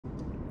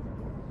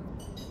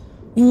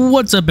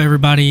What's up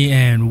everybody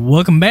and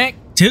welcome back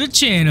to the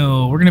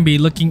channel. We're going to be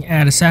looking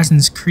at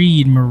Assassin's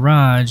Creed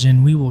Mirage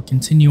and we will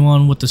continue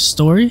on with the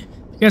story. If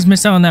you guys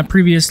missed out on that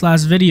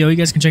last video, you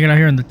guys can check it out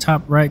here in the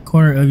top right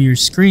corner of your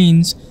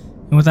screens.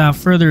 And without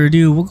further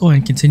ado, we'll go ahead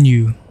and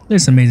continue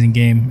this amazing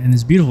game and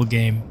this beautiful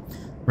game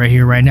right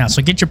here, right now.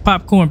 So get your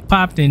popcorn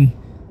popped and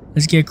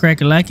let's get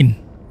crack-a-lacking.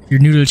 If you're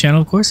new to the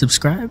channel, of course,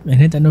 subscribe and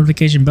hit that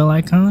notification bell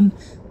icon.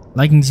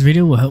 Liking this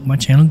video will help my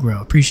channel grow.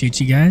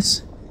 Appreciate you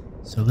guys.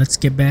 So let's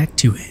get back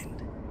to it.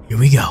 Here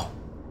we go.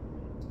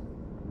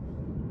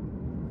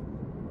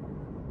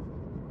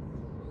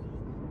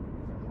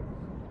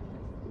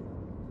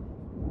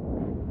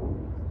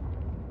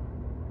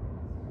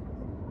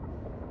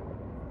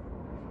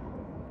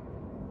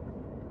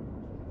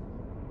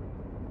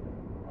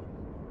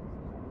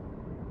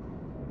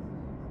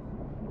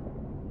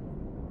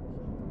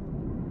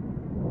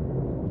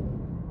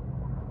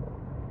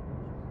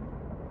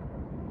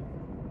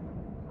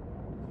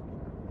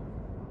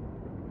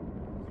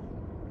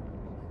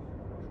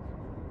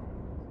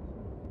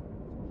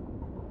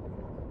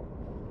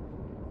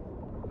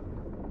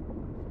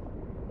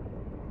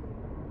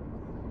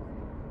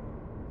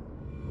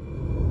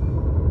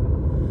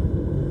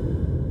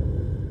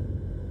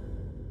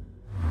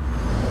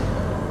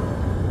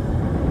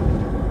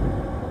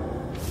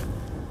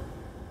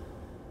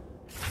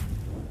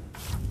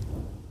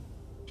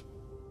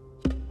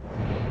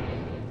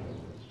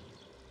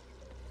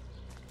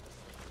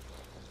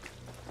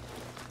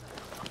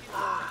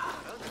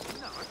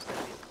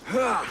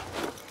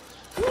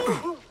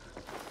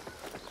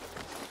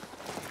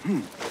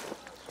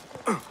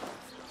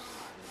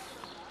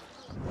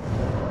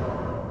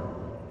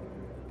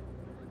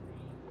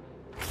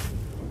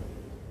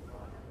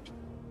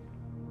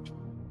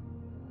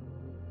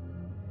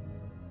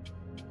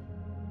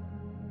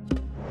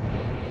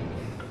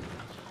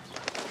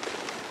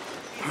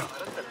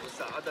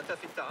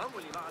 في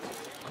التعامل مع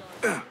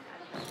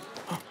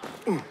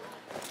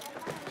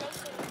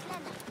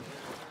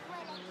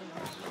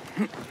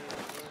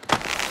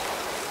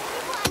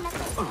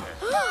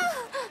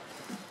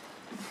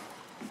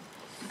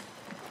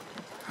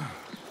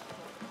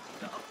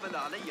أقبل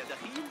علي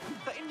دخيل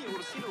فإني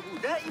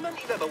أرسله دائما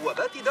إلى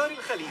بوابات دار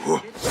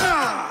الخليل.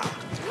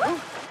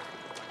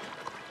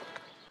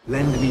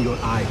 Lend me your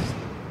eyes.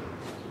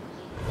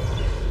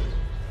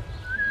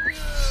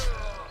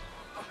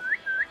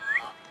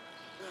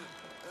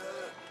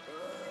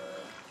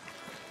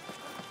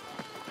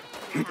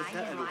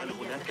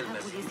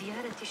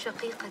 لزيارة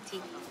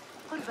شقيقتي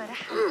قرب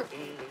رحم.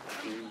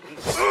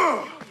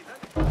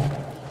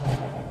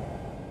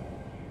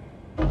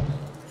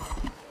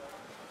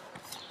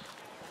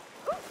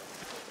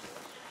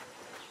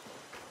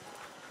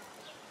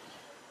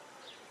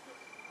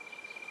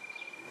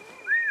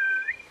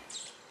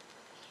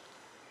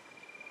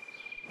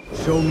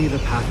 Show me the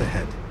path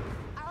ahead.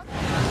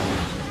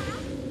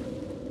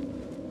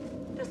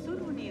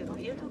 تسرني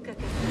رؤيتك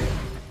كثيرا.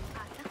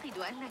 أعتقد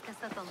أنك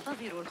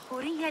ستنتظر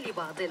الخورية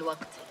لبعض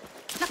الوقت.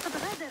 لقد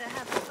غادر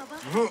هذا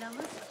الصباح إلى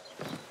مصر.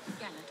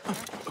 كانت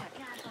هناك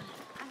شائعة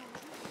على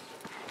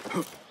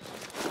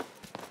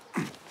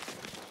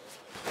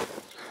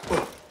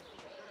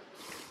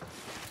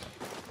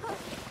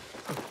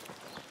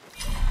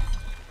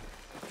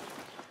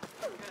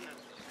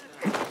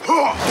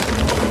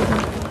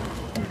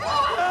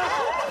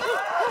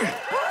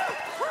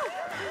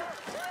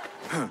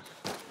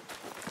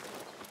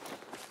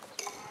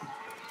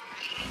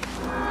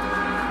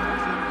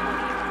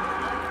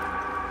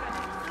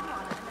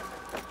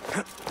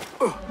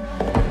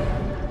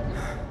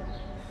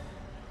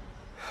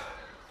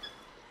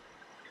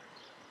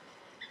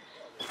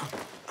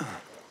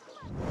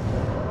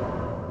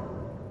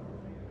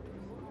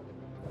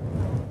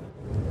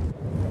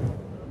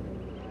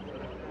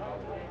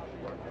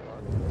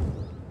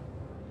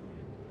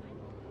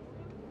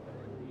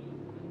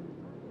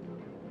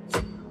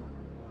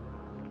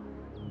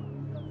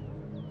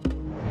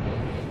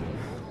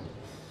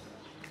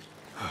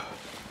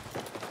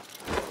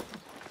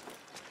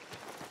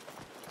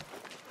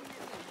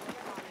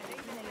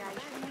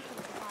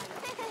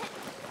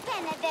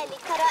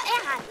ذلك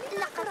رائعا.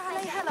 لقد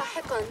عليها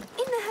لاحقا.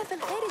 إنها في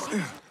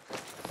الخارج.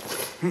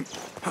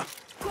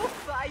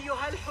 كف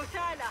أيها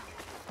الحثالة.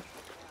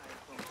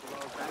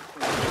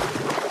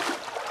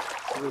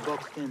 We're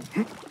boxed in.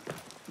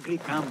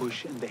 Greek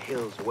ambush in the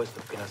hills west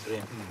of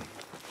Kasrim.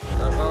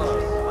 ما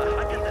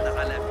حدث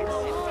على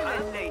فلس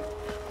حالين.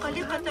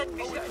 قلقة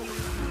بشأن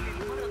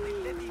المرض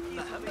الذي في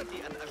مهمتي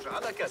أن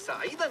أجعلك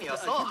سعيدا يا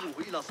صاح.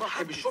 إلى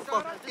صاحب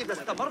الشرطة إذا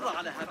استمر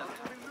على هذا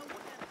الحال.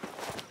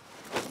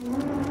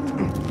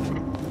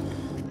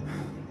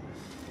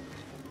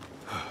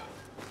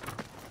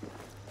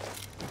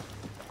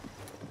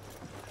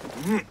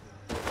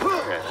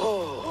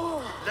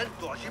 لن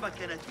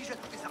تعجبك نتيجة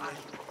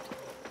إزعاجي.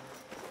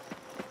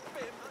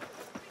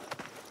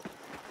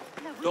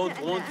 Don't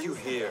want you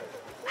here.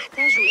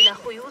 أحتاج إلى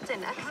خيوط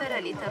أكثر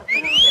لترتبط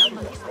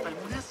بالقصة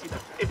المناسبة.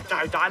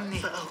 ابتعد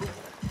عني. سأهرب.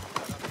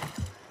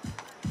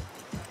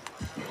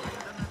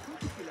 عندما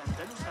كنت في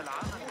الأندلس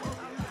العام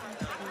الماضي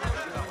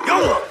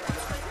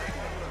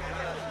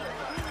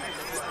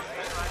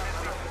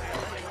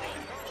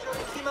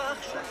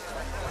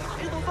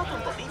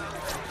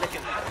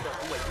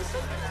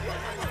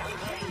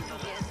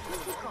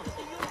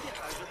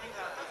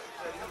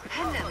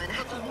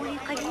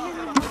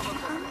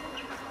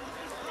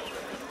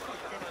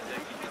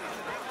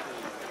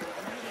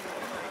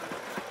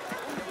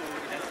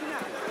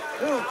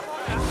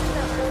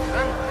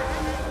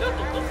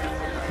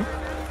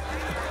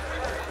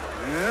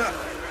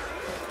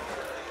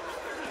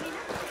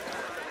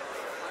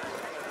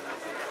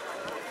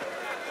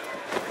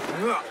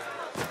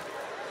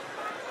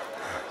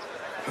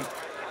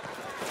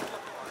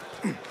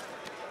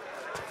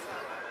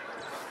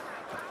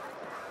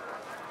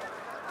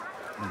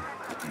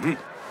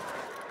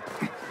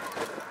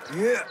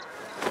Yeah.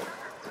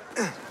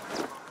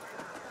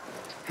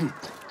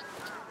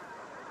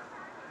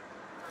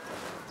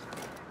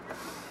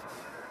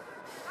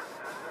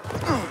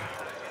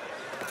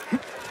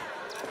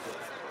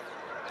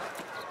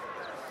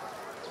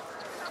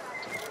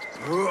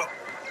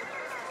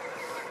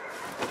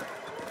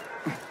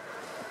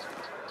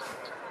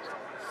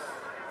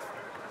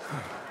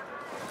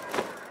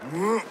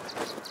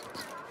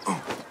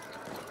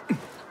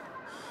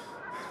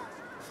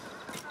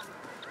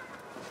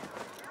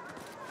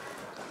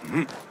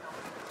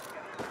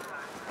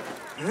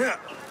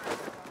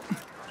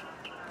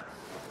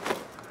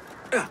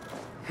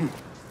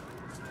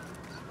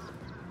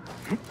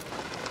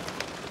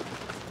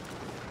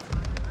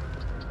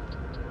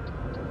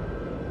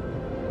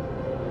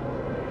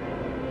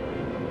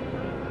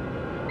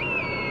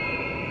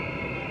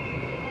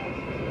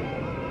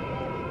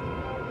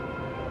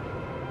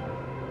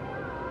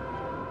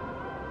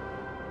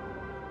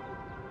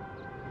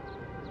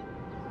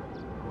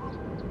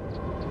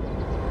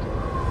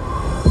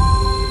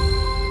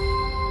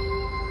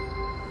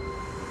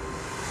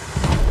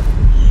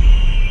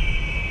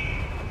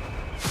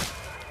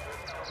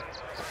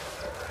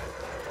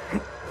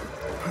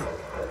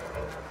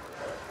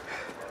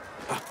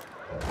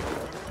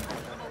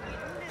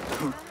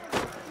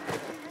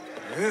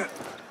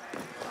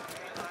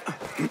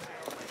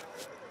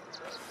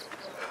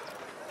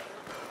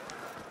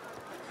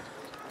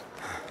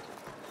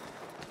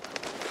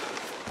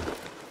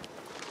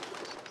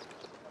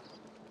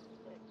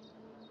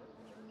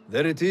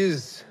 There it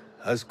is,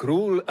 as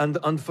cruel and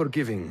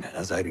unforgiving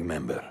as I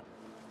remember.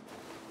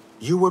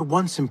 You were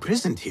once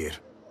imprisoned here.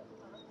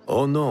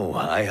 Oh no,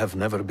 I have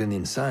never been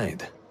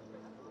inside.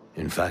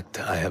 In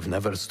fact, I have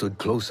never stood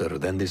closer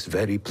than this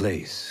very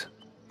place.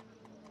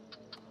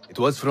 It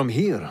was from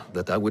here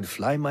that I would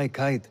fly my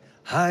kite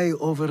high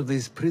over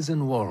these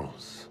prison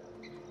walls.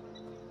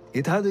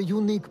 It had a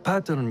unique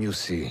pattern, you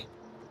see.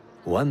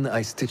 One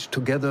I stitched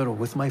together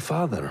with my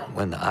father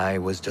when I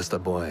was just a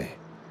boy.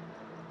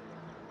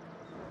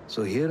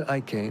 So here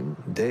I came,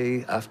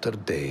 day after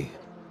day,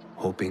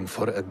 hoping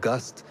for a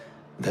gust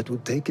that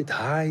would take it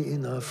high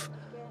enough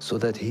so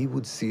that he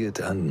would see it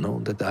and know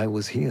that I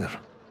was here.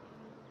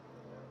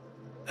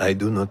 I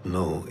do not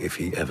know if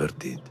he ever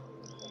did.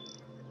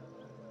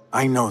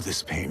 I know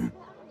this pain,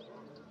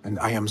 and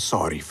I am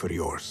sorry for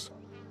yours.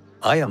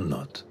 I am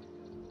not.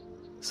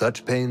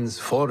 Such pains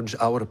forge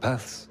our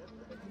paths.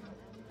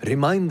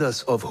 Remind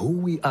us of who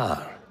we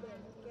are,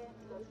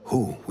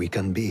 who we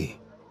can be.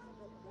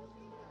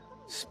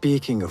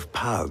 Speaking of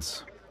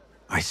paths,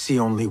 I see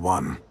only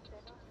one,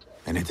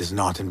 and it is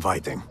not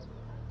inviting.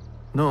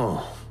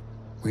 No,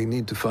 we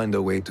need to find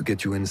a way to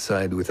get you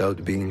inside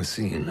without being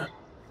seen.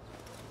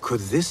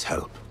 Could this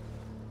help?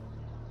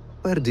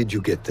 Where did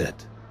you get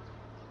that?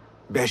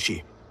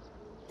 Beshi.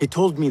 He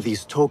told me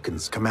these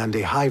tokens command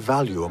a high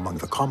value among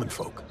the common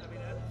folk.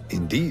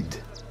 Indeed.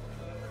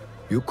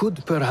 You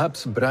could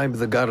perhaps bribe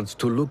the guards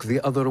to look the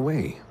other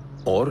way,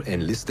 or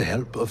enlist the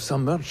help of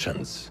some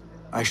merchants.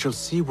 I shall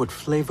see what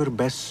flavor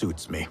best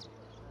suits me.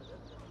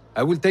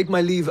 I will take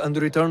my leave and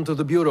return to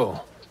the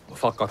bureau.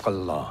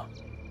 Wafaqakallah.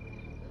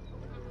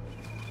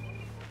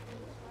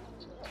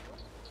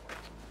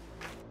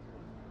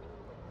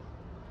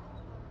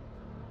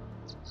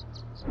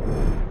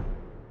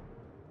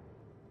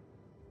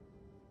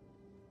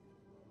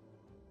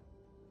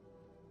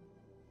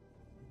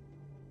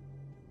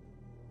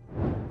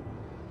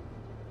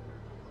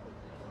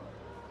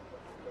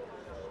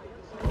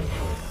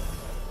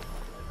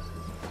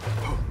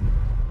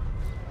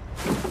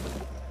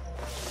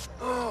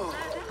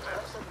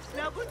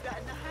 لابد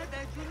أن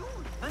هذا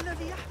جنون. ما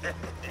الذي يحدث؟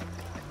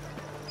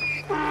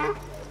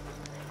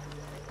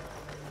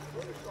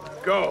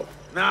 Go,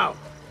 now!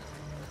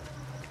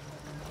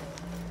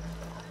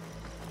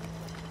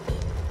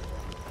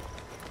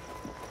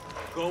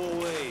 Go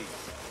away.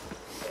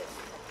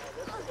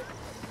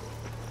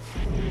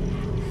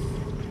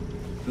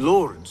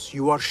 Lords,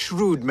 you are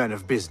shrewd men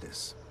of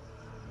business.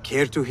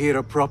 Care to hear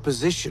a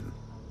proposition?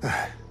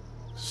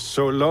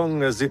 So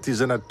long as it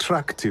is an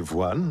attractive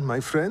one, my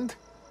friend.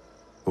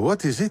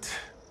 What is it?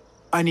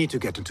 I need to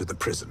get into the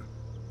prison,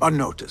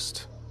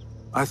 unnoticed.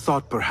 I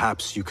thought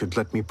perhaps you could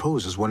let me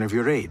pose as one of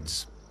your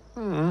aides.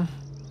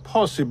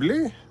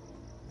 Possibly.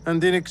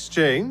 And in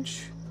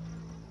exchange?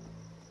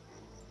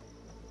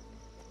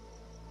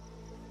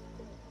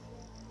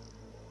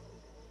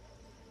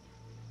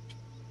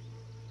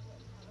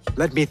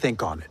 Let me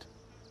think on it.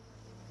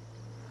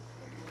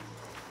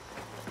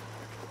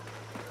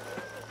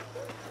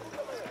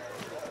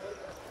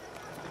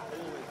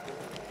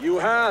 You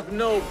have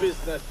no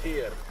business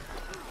here.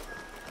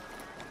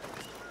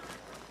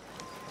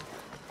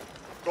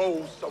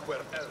 Go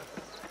somewhere else.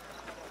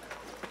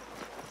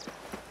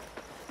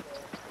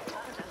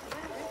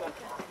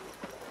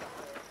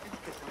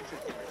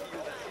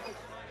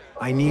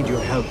 I need your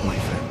help, my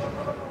friend.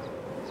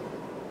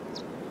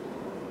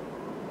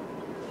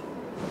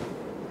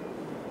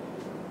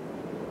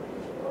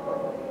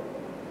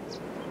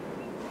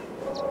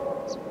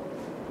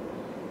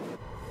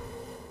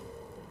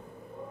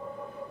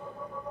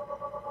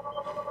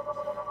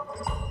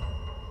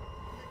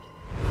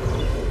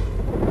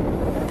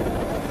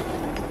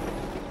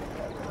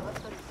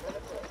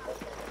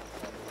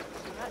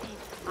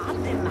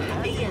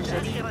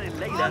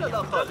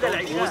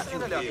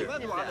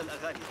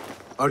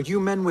 Are you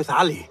men with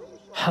Ali?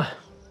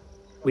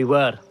 We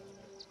were.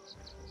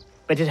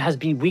 But it has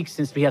been weeks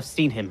since we have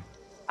seen him,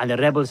 and the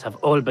rebels have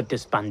all but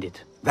disbanded.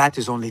 That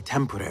is only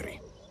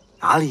temporary.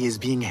 Ali is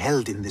being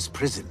held in this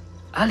prison.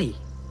 Ali?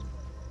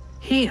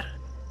 Here?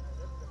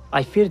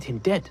 I feared him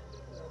dead.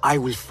 I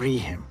will free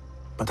him,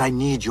 but I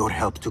need your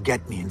help to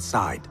get me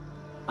inside.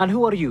 And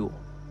who are you?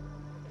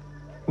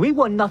 We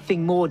want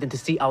nothing more than to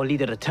see our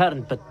leader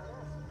return, but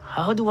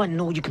how do I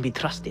know you can be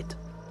trusted?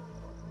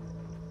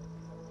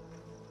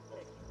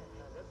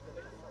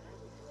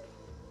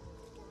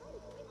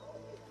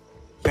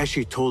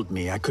 Beshi told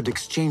me I could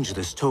exchange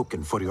this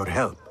token for your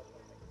help.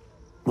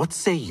 What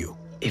say you?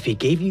 If he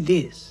gave you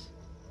this,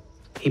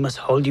 he must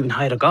hold you in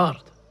high regard.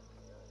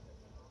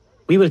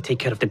 We will take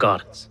care of the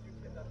guards.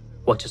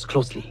 Watch us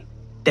closely,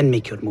 then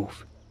make your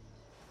move.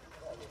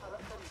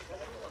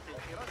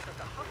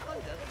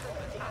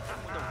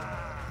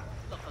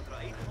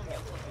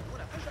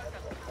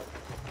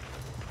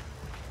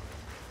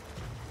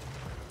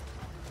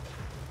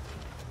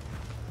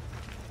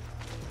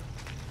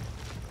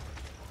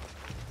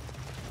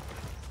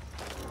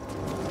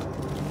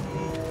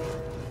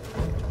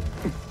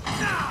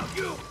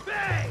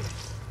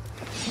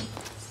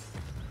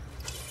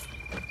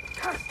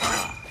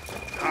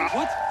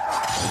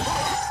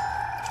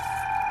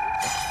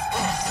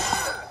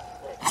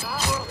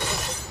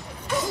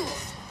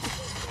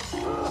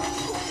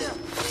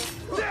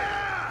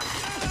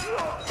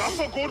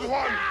 Good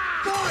one!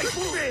 Die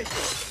for me!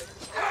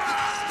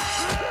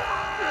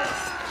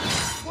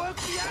 Work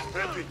the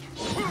advantage!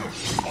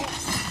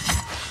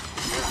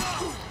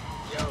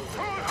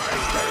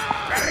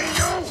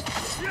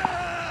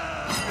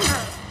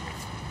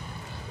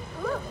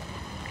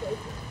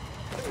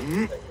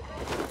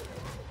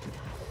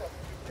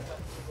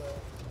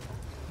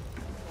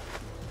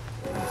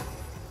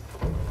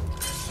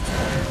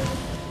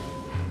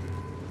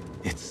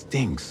 It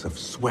stinks of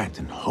sweat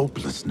and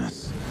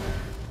hopelessness.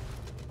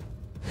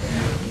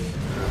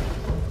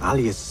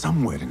 Ali is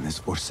somewhere in this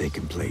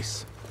forsaken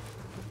place.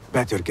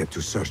 Better get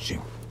to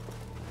searching.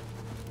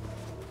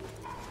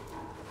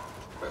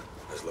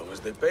 As long as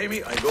they pay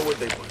me, I go where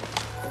they want.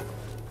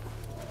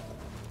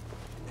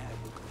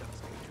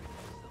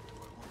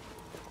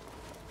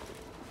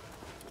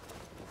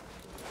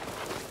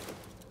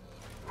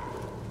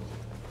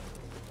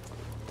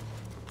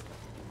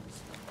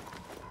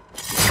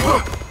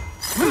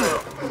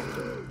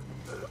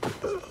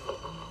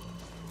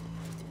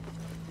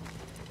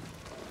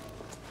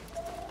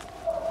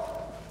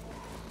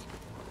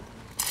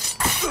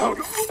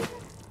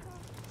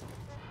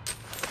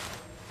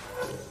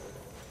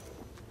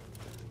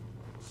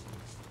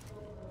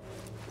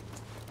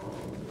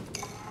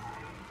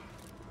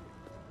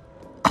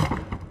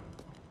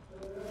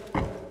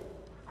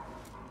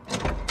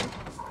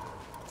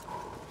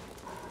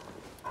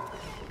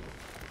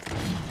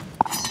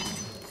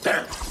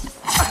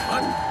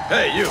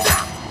 Hey, you!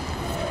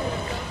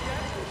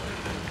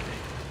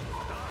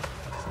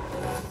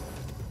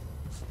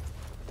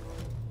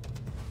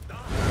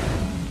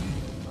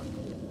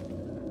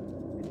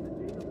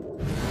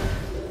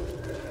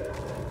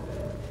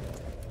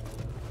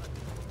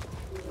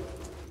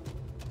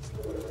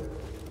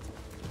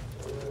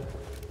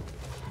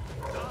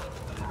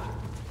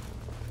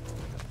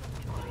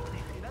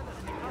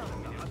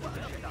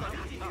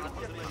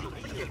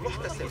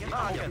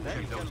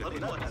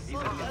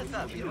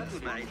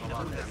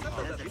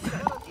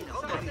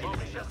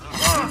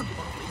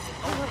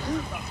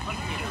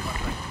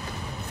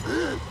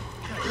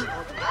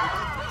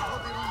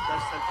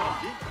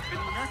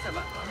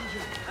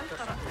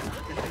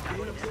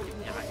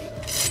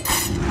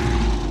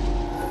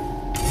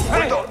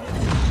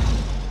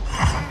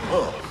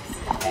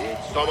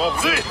 Some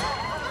of this!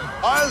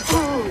 I'll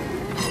do!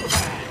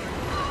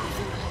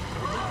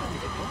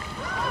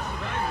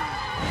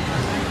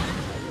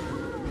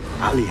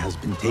 Ali has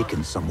been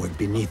taken somewhere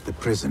beneath the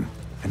prison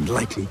and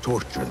likely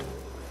tortured.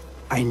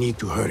 I need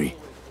to hurry.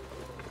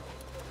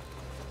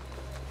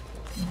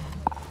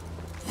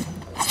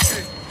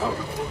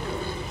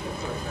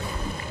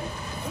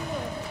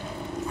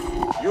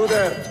 You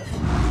there!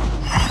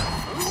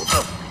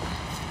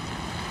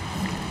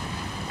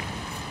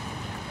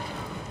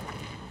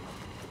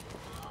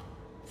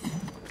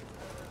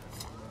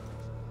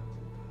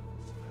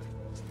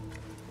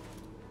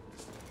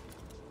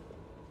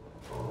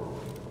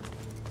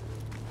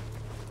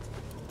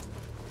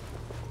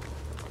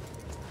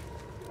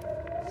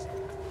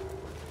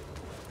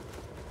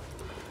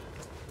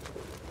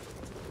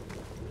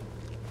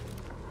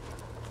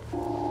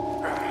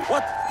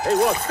 What? Hey,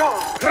 what?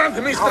 Stop!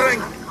 Grant me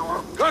strength!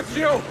 Got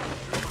you!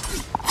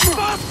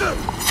 Faster!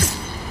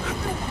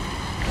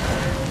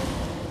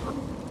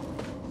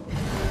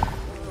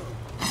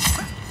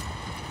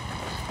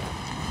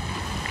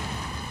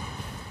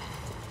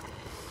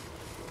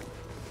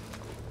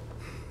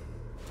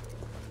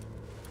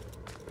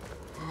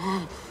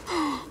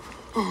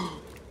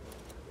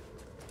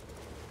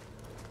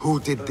 Who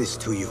did this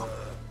to you?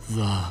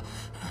 The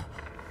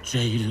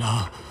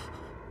jailer.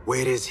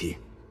 Where is he?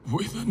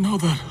 with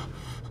another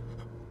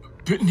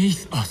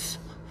beneath us.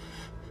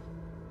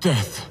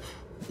 Death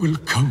will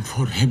come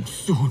for him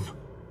soon.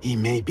 He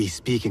may be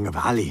speaking of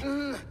Ali.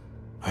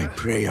 I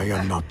pray I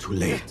am not too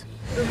late.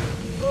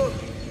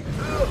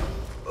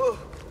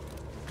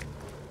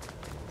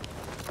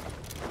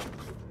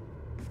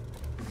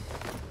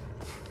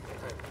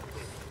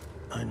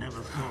 I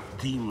never thought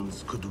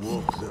demons could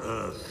walk the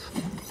earth.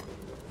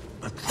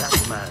 But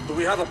that man... Do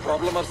we have a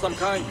problem of some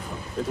kind?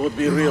 It would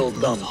be real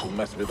dumb to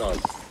mess with us.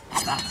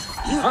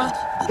 Huh?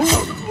 He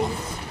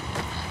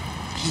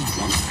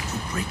wants to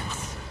break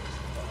us.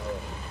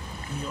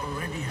 He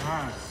already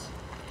has.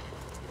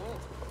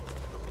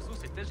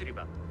 بخصوص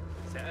التجربة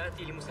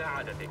سآتي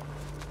لمساعدتك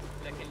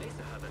لكن ليس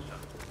هذا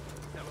الشخص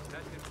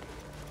سأسافر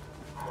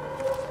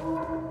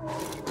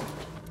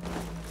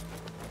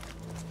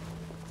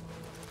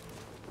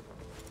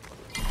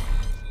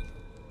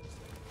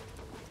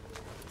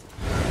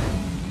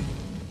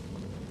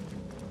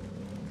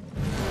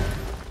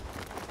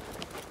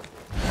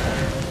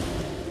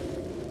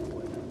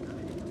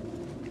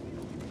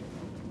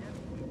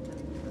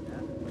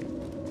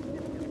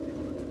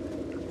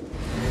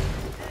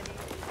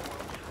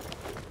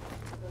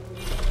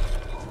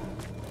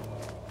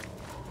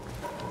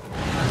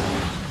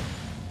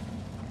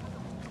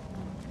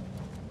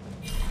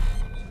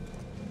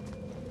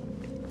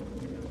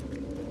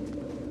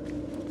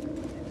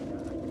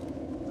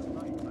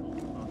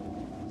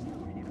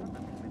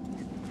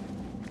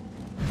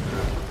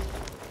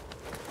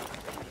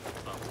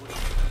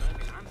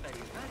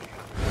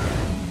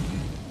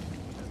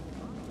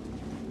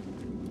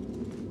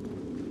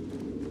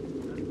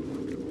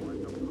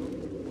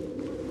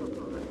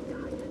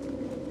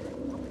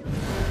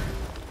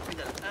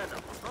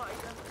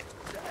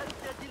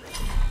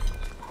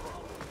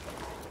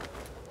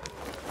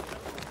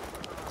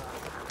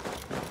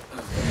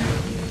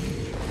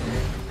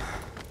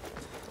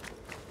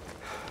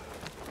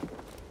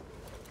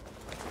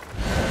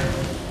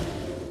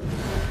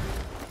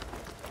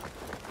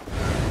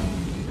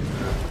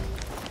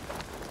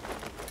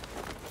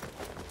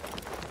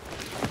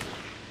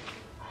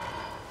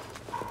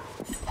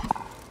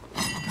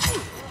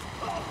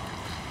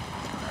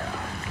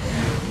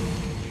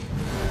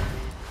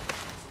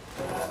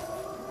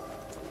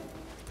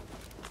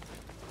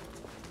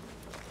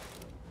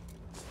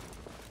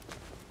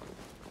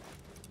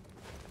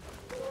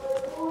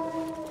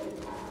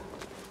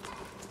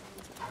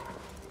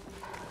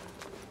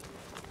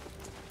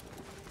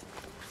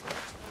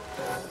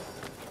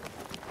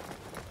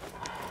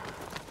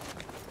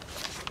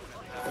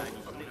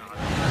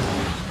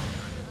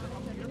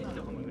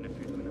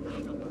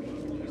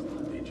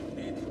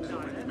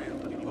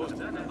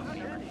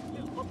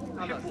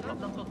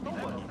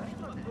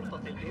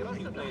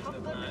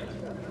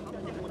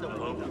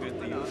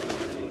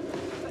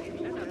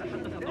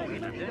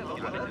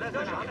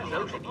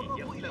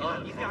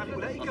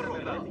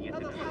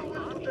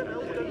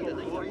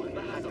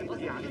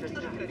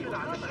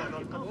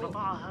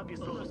قطعها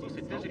بخصوص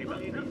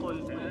التجربة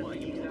نقول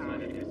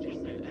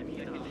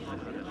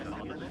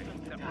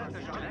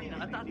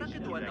أتعتقد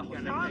أنه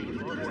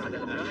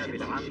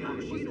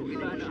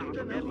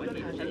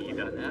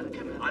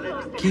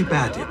Keep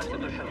at it.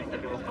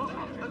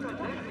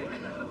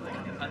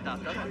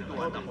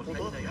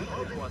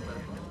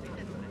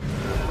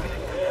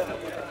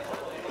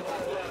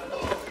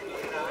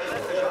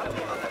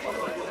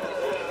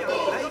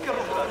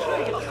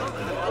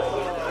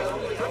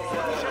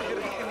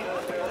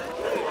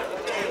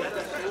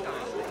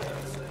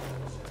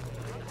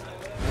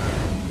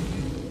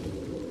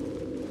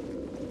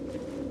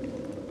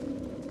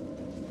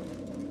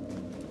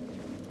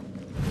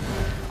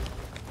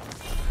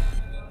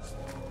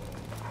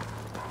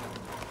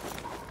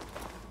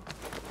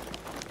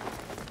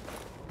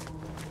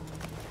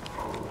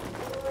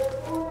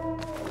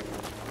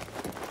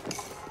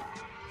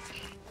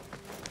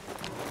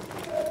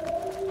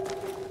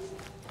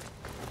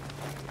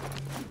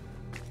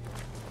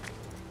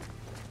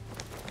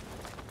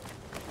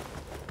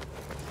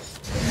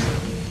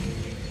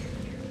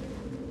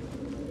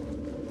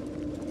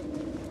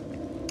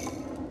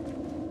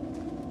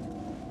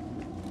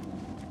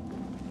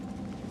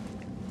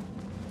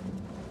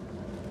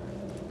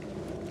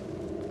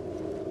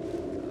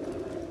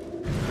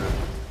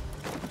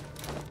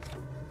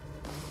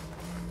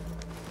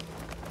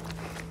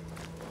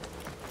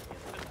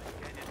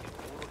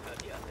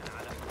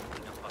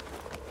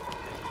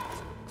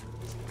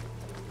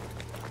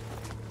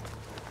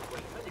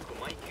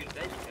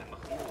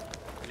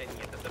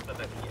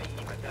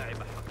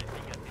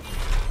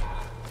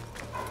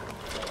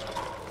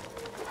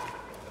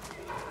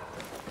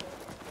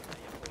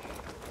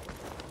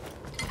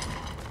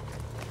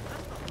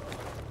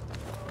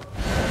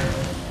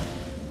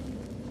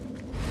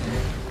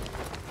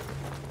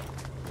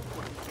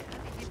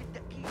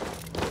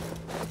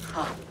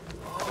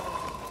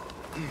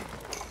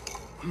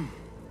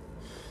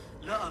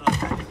 لا أرى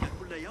ذلك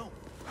كل يوم.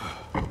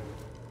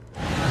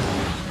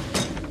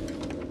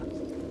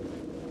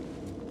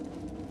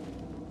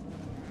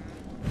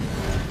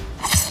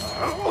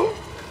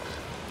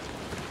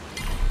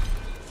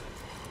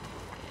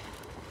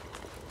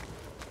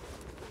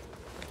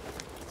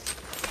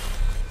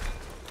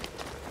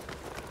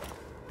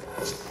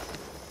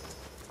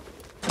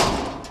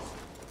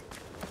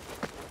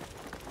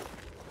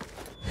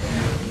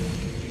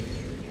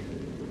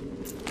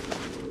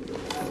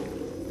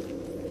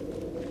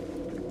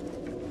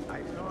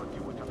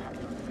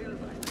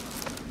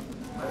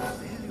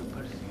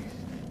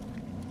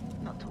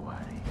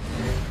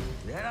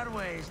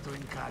 to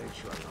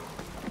encourage you.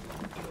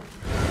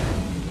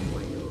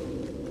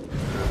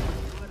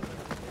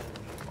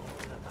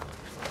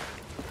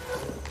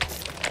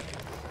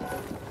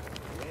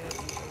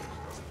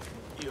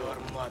 Your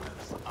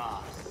mother's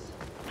ass.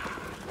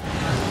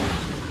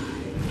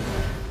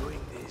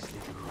 Doing this,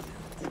 little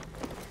rodent.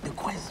 The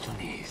question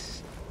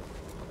is,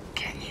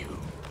 can you?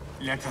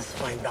 Let us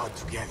find out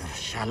together,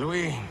 shall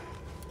we?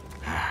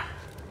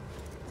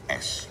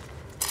 Yes.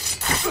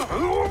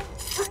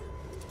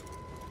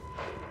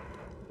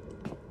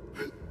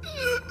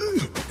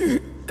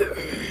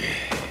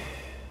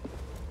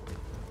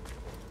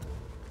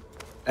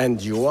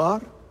 And you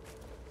are?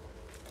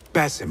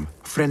 Basim,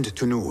 friend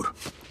to Noor.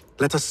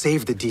 Let us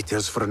save the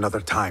details for another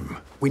time.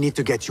 We need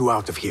to get you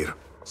out of here.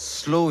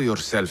 Slow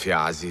yourself,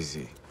 ya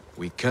Azizi.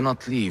 We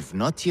cannot leave,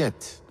 not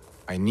yet.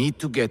 I need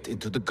to get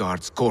into the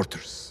guards'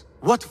 quarters.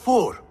 What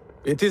for?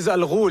 It is Al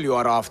Ghul you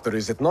are after,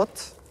 is it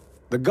not?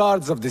 The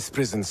guards of this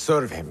prison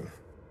serve him.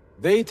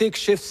 They take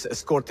shifts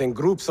escorting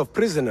groups of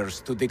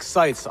prisoners to dig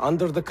sites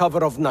under the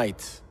cover of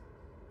night.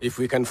 If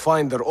we can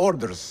find their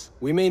orders,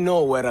 we may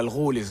know where Al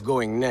Ghul is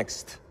going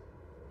next.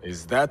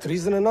 Is that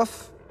reason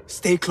enough?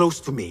 Stay close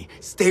to me,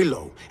 stay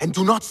low, and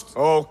do not...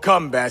 Oh,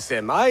 come,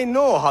 Basim. I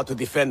know how to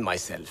defend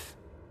myself.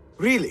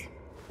 Really?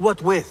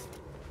 What with?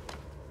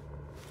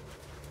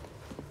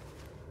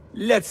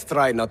 Let's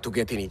try not to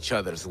get in each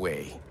other's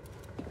way.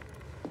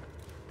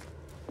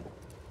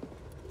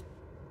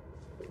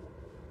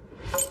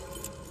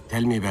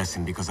 Tell me,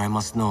 Basim, because I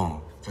must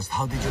know. Just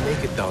how did you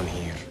make it down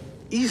here?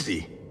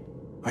 Easy.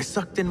 I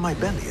sucked in my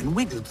belly and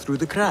wiggled through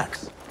the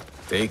cracks.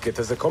 Take it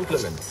as a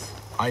compliment.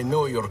 I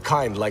know your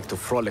kind like to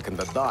frolic in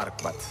the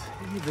dark, but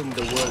even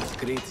the world's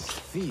greatest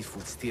thief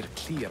would steer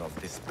clear of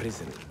this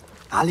prison.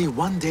 Ali,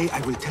 one day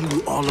I will tell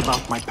you all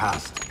about my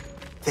past.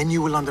 Then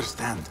you will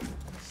understand.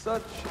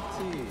 Such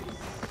it is.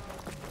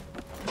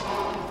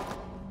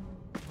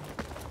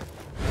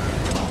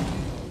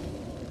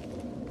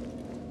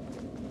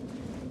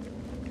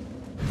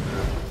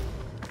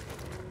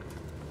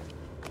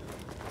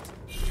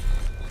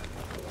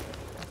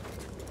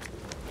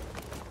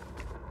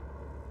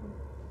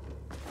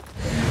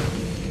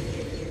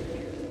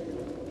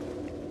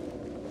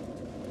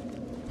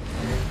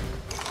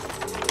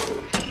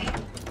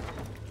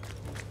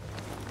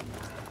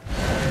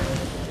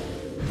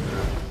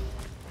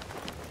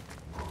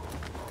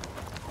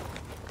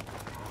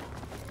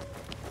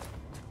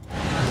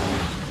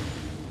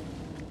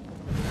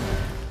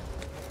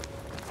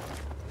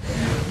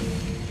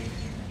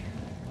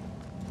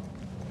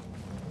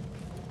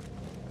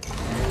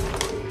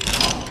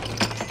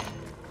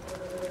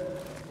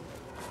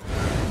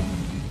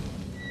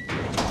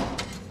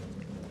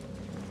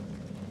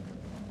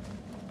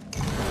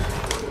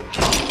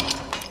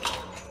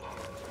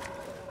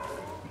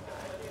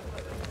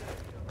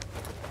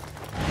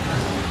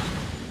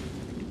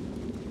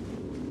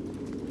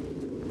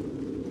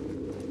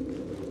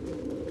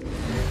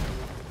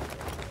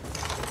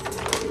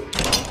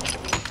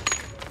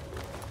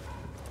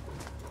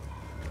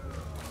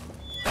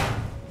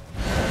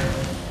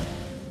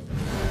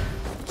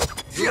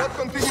 Do not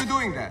continue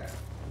doing that.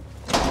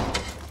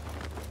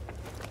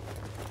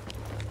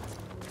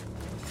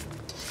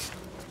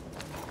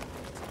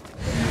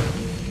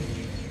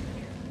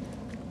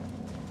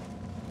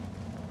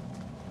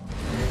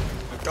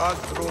 The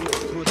guard's room is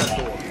through that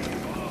door.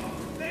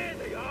 There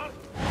they are.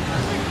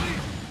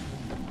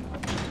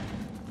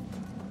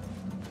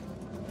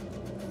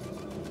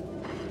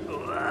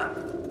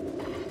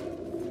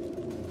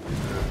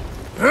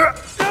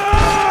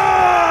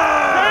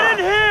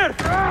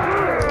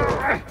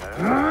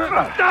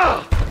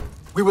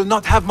 We will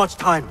not have much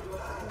time.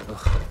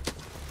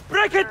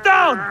 Break it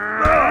down!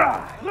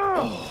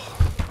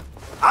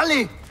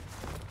 Ali!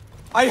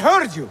 I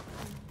heard you!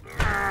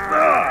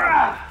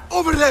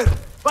 Over there,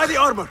 by the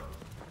armor!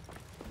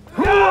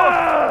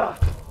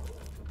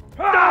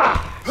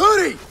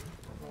 Hurry!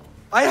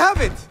 I have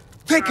it!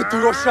 Take it to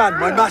Roshan,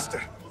 my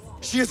master.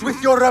 She is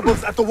with your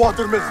rebels at the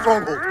watermill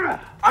stronghold.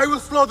 I will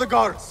slow the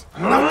guards.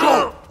 Now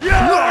go!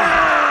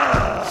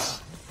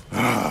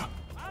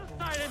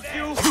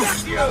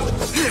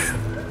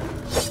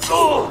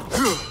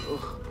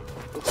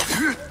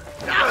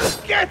 I'll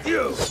get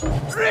you!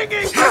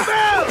 Ringing the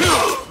bell!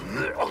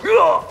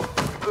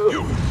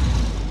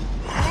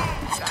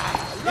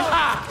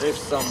 If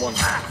someone...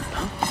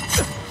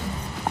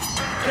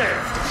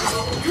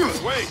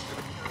 Wait!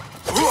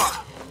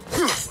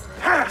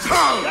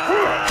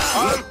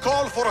 I'll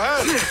call for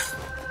help!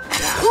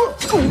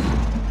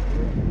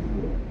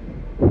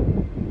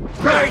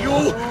 There you!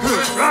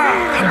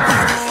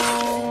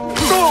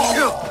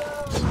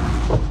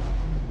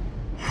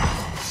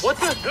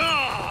 What's it?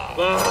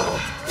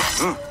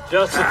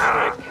 Just a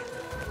trick.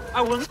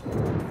 I will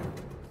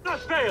not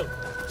fail.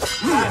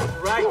 That's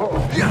right.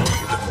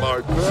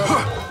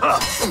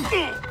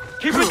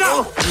 Keep it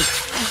down.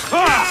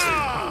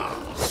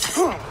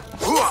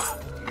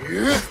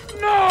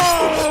 No!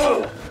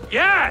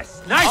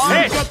 Yes! Nice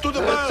hit! Got to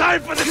the bell.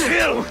 Time for the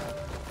kill!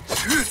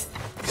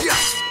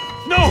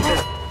 No!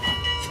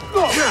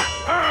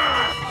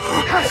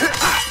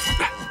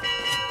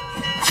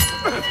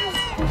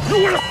 You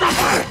will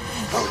suffer!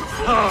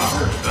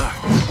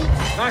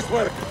 Nice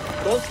work.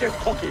 Don't get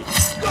cocky.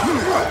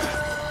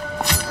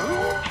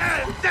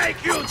 And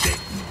take you this!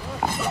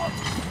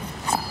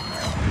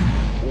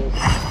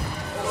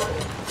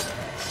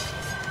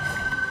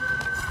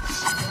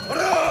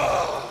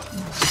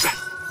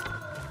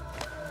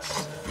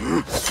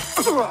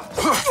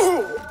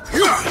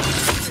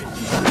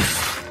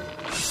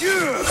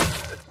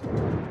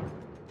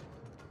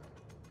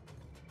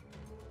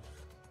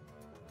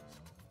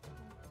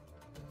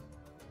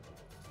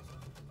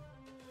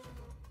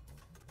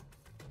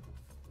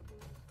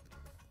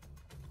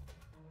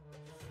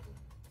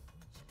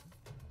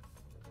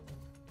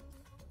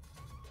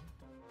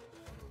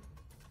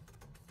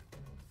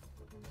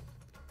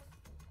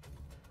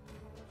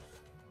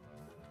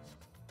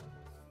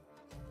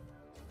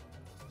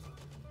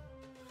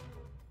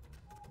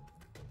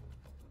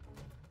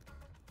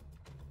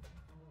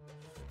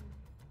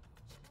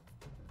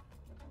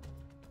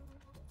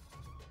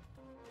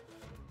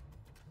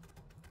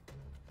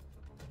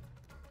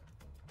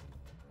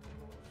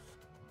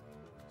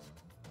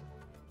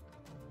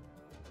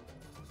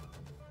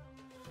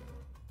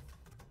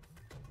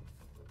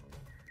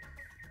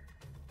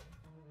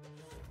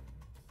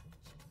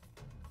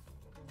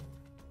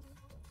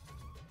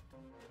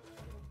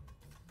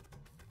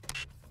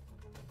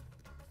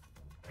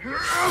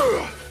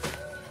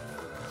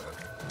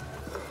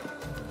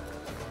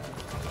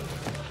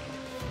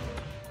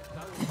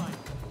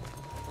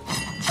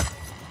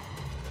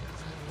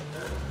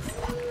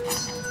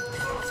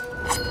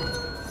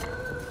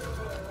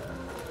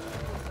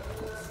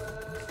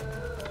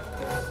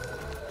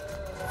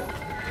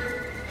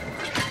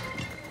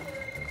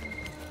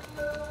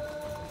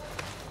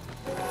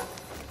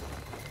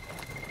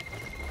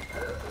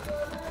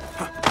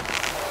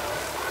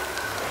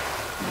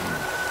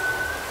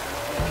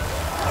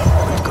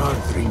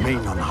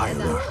 Remain on high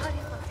alert.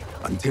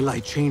 Until I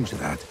change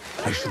that,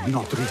 I should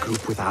not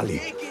regroup with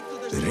Ali.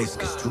 The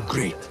risk is too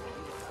great.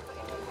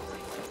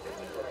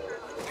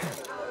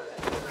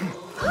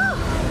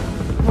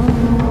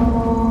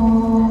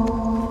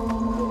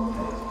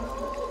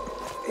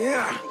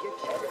 Yeah.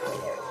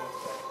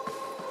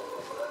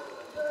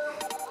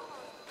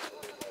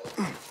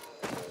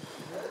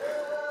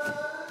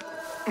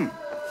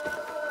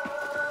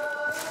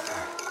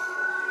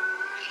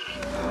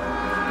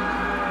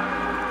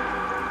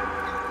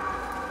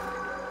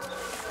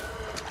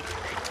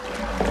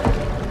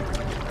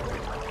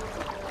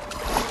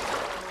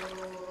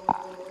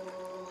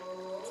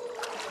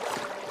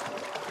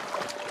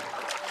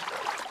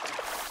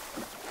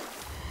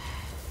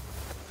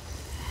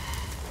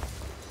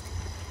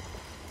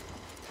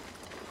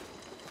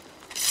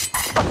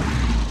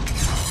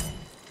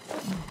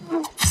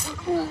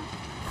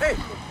 Hey!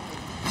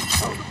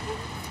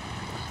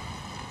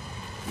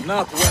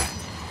 Not wet.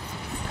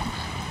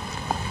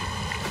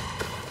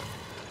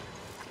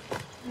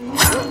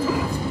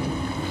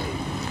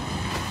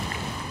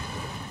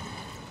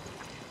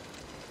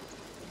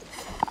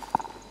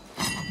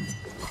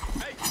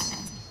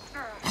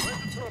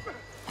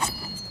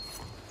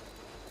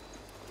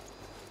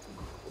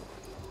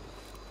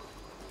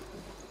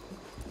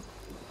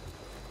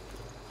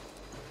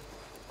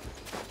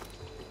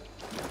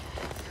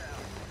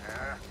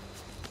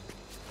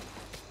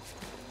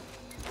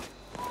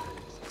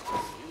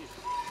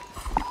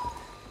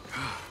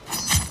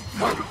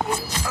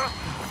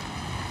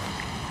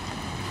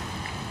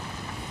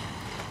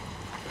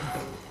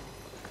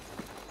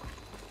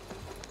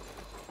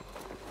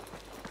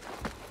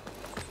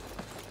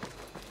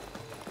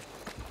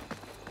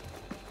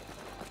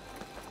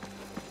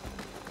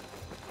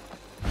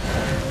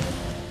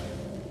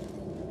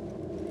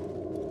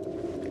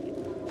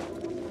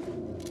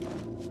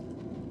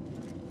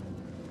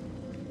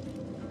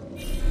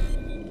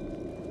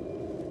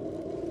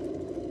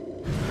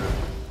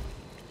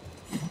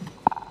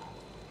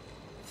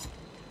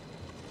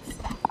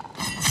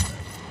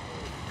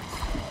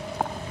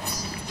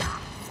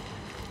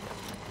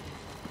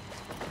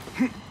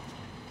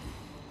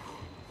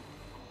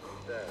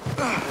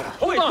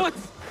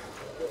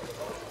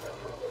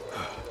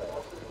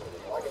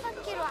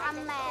 أفكر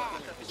عما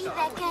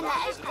إذا كان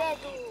أجداد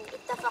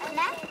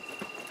اتفقنا؟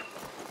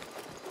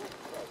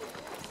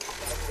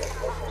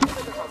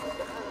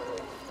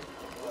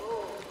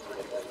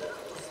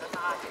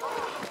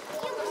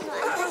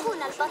 يمكن أن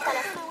تكون البطل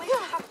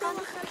حقا.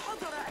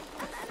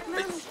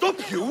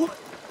 Stop you!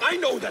 I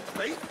know that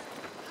place!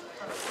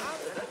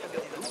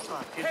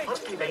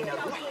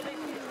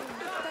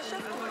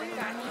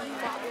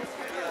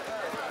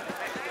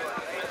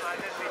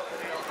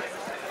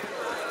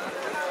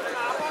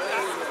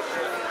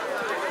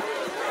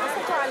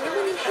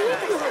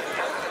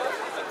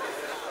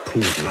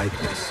 Poor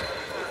likeness.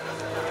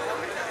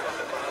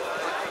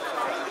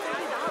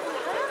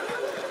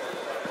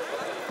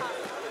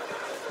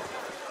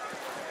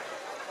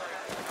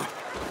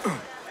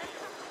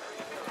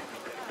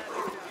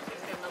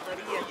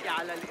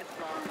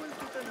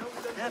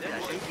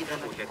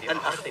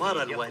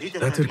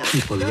 Better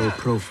keep a low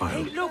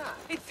profile. Look,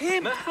 it's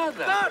him!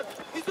 Guard!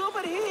 He's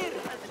over here!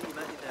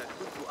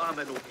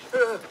 أعمل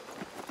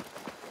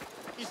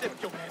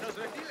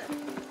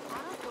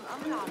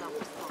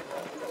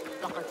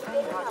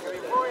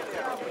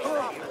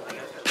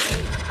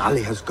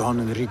Ali has gone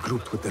and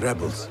regrouped with the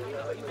rebels.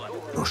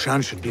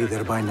 Roshan should be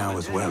there by now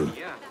as well.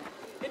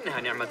 إنها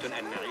نعمة أن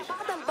نعيش.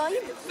 بعد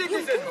البيض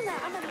يمكننا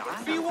عمل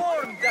Be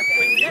warned that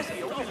when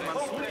يسقط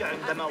المنصور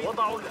عندما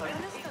وضعوا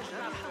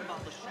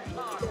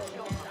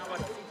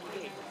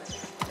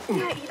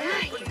يا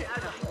إلهي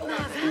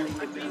ماذا؟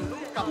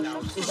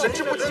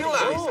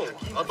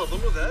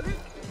 أتظن ذلك؟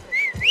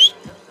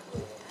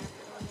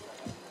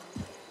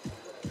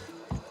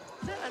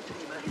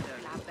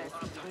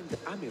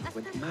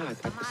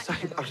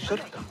 صاحب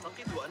الشرطة.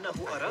 أعتقد أنه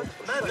أراد.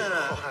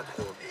 ماذا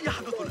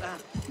يحدث الآن؟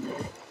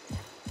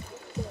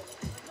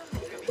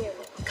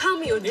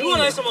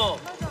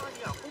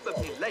 يعقوب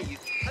بن الليث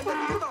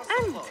الذي يضع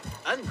الصفار.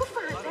 أنت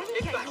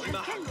اكبح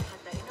جماحك.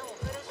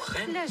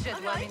 لا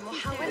جدوى من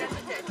محاولة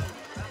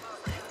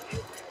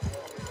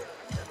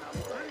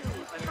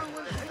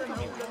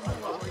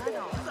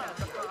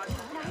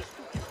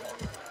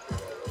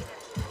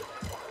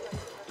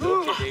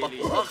أحبط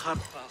آخر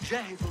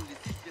جاهز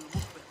للسجن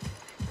المقبل.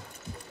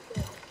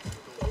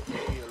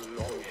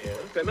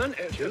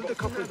 Kill the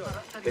couple.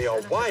 They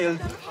are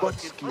wild but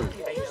skilled.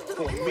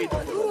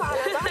 Formidable.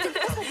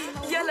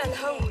 يا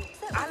للهول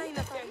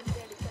علينا فعل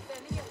ذلك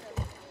ثانية.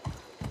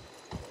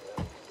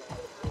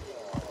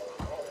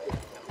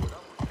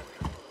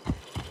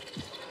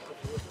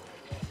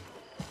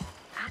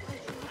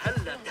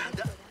 هلا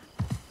تهدأ؟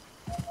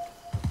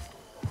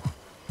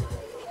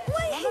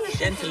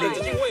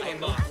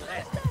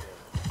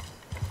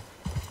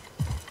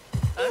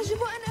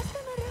 يجب أن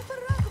أستمر في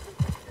الركض.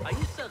 أي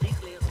صديق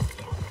لي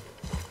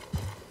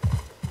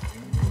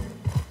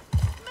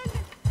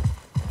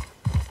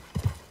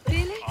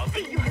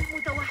أيها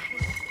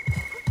المتوحش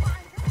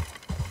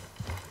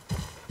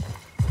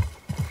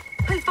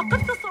هل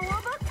فقدت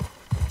صوابك؟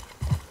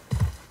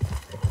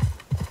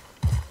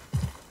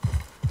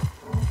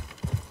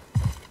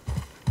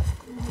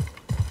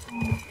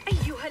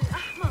 أيها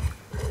الأحمق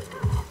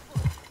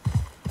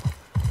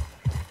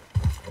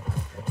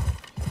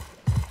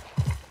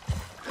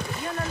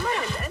يا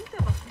للمرض أنت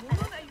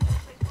مخمون أيها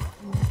الشيطان.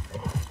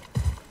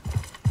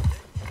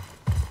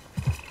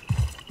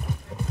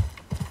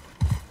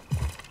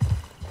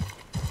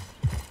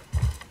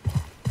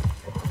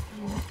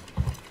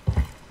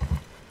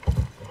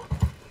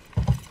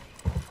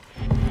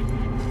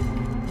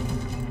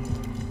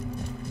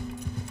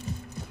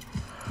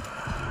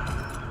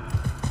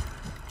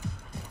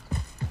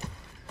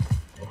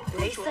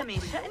 ليس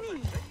من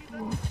شأني.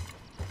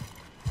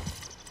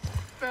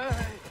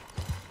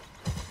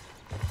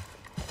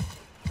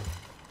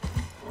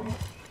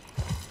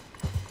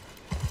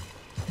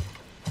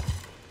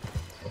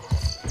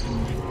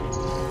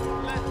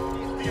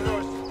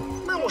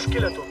 ما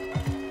مشكلته؟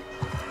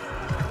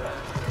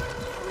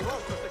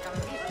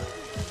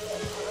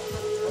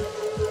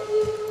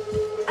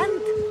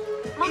 أنت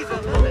ما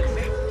إذا مال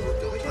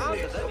المحور عاد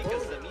ذلك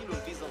الزميل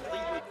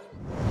البيزنطي.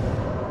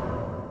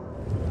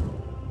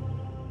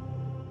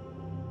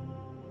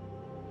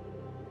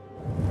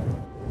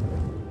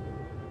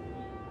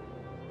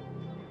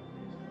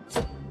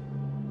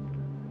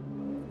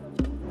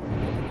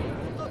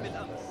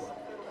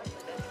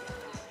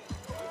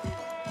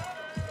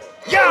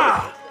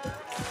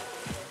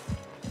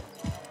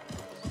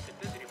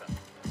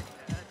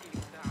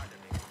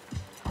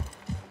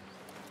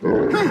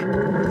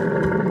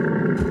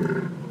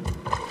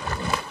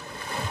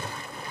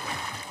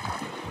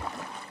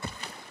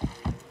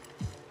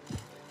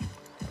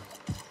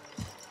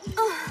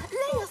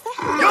 لا يصح.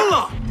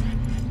 يلا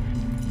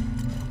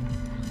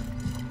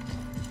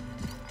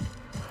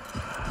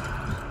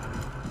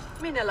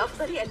من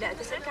الأفضل ألا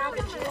أتسكع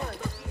بالجوار.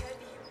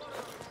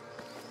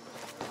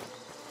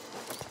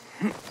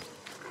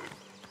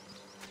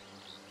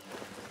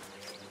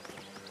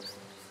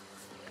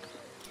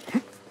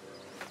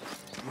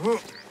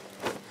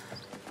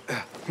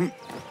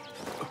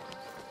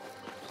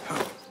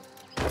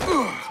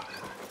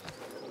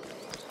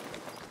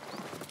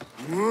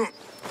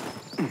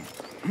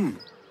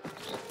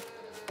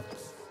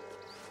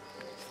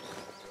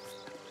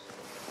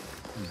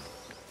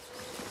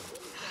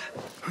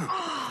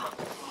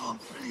 Oh,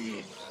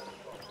 please.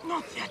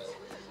 Not yet.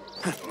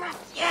 Not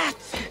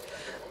yet.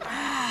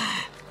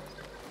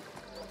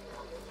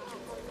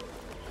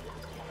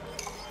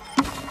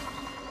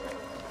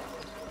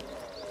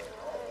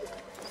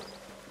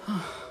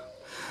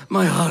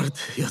 My heart,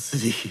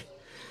 Yasri.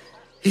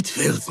 It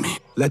fails me.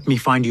 Let me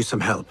find you some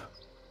help.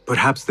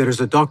 Perhaps there is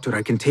a doctor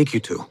I can take you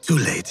to. Too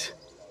late.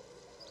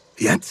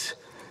 Yet,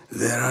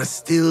 there are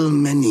still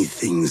many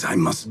things I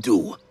must do.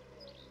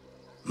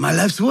 My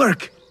life's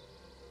work.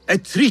 A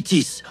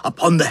treatise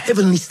upon the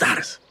heavenly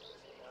stars.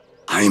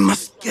 I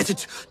must get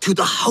it to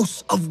the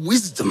House of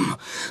Wisdom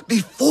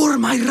before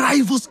my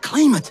rivals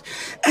claim it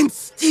and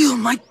steal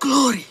my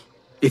glory.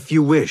 If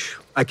you wish,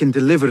 I can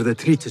deliver the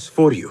treatise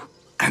for you.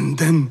 And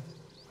then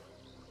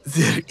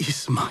there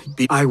is my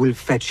I will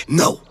fetch.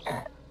 No.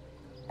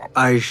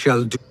 I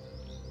shall do.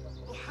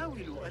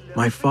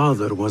 My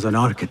father was an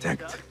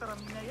architect.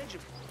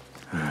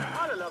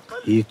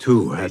 He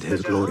too had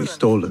his glory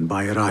stolen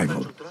by a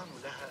rival.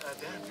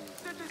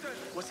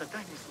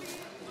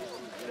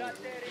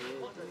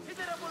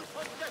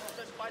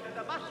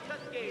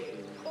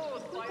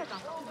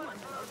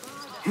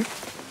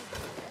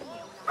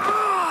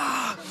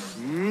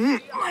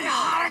 My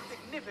heart!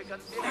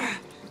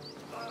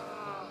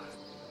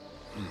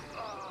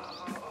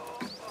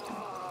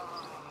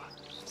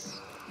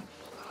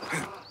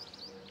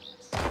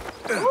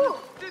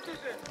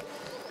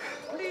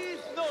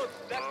 Please note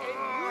that a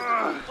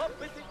musical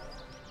competition.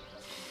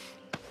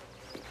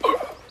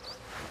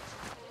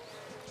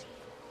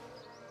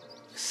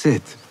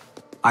 Sit.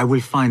 I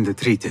will find the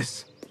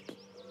treatise.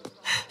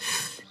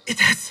 It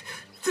has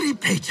 3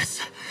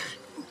 pages,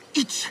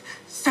 each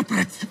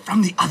separate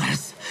from the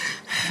others.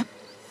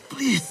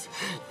 Please,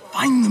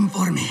 find them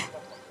for me.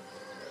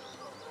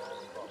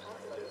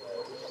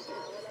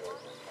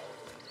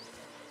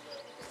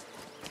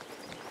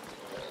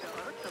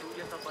 أردت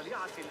رؤية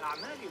طليعة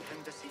الأعمال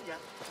الهندسية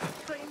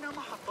فإن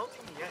محطات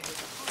مياه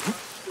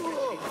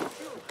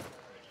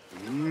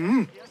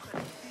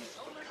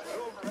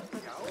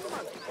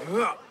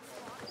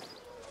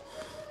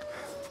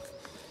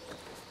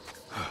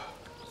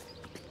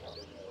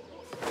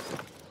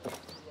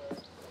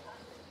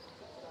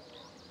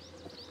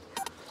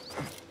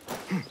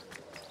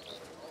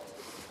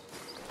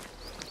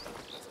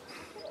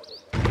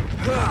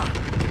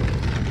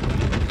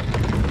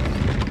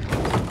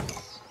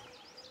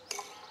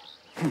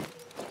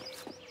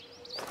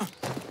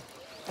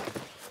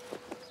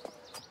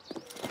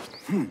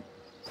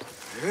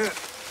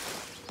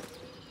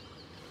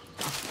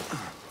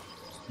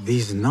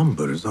These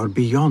numbers are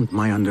beyond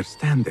my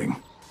understanding.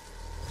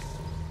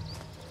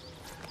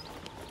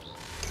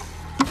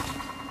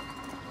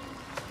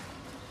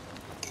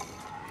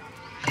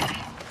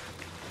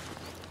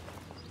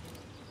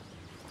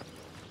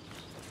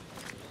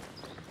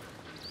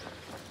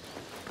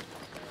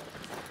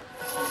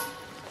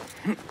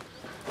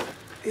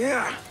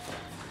 Yeah.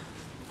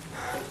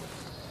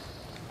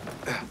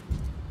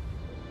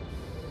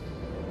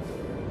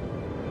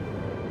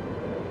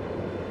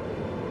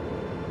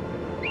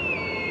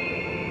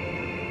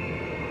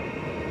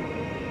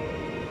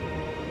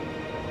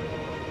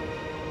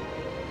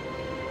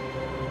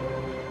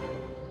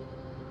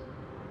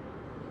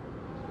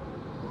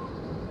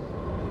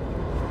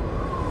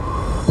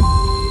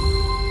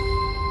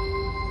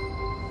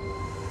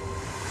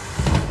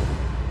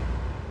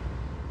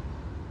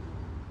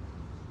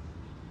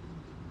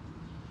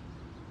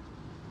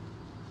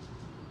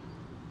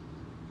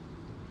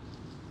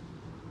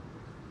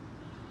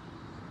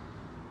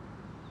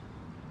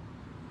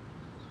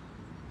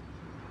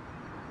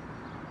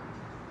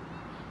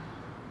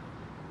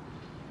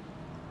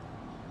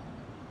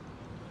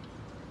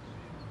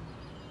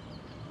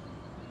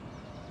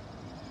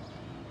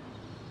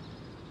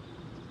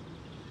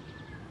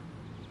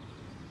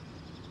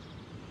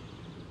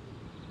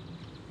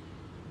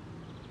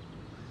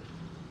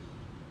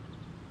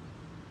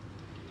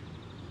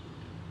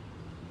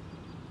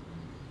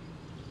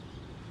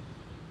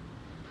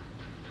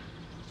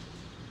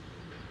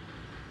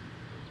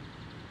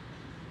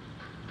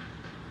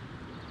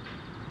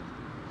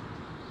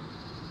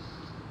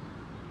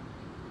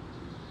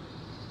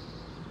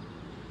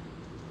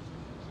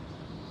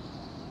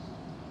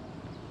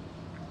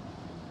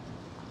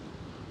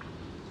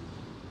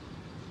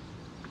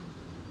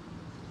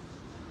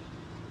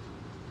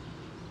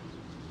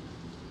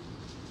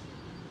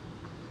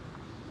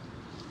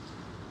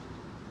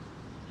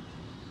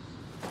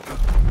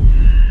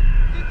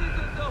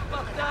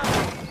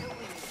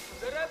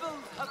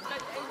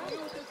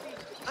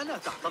 أنا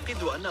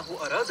تعتقد أنه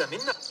أراد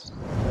منا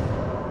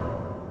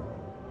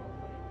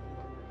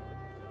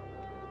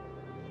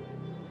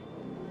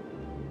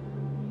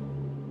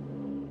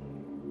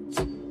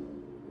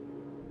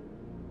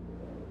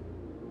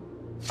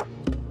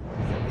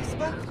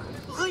نسبة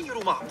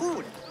غير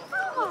معقول.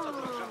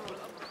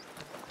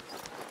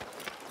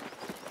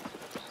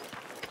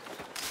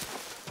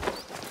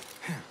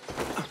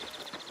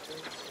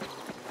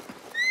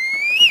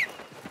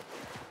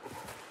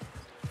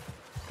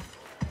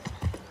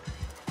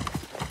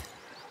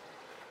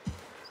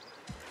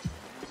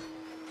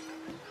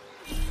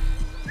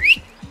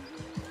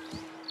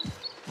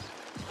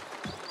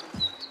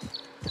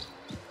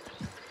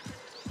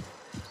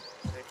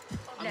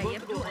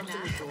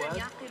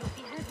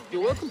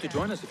 You're welcome to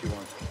join us if you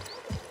want.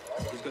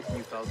 He's got the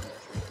new Falcon.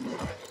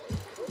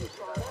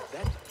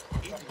 That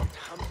idiot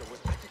Hamza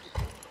was at it.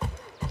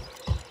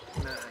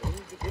 Nah, you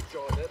need to get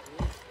your that.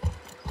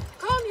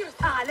 Calm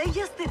yourself.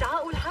 علي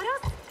استدعاء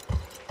الحرس.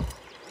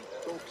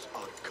 Dogs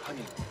are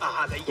cunning.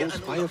 علي Those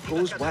fire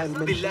flows while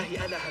mentioned,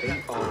 بالله أنا they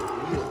are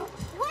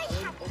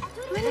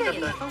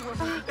real.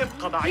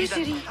 ابقى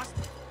بعيدا.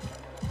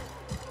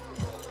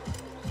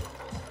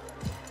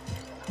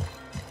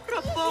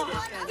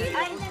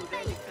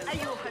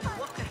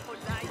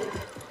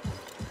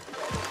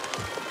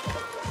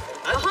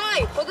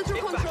 Hi, for the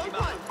control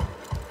point.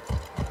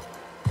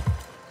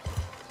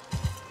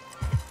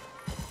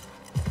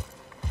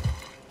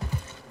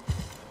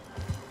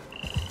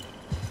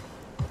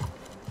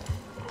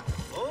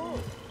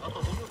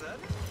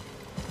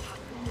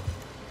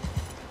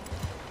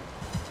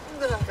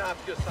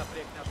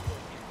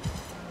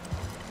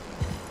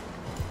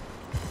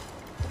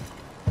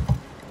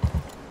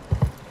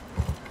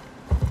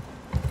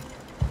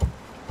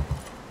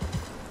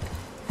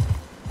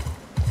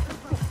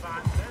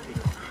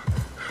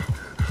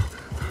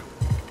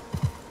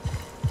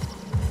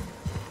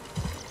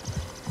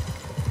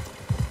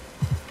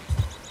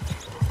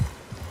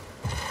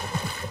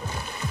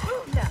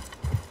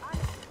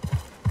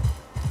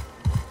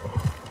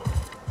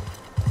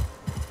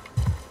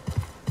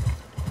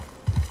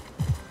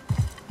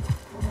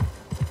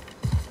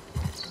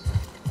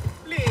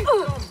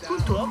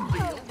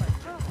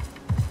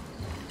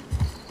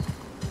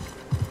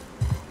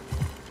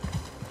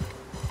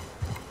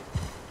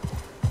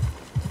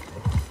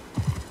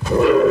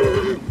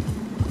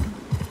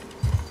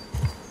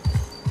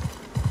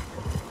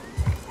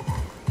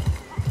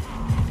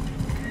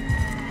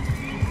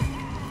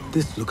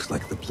 This looks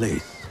like the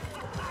place.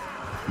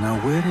 Now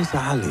where is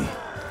Ali?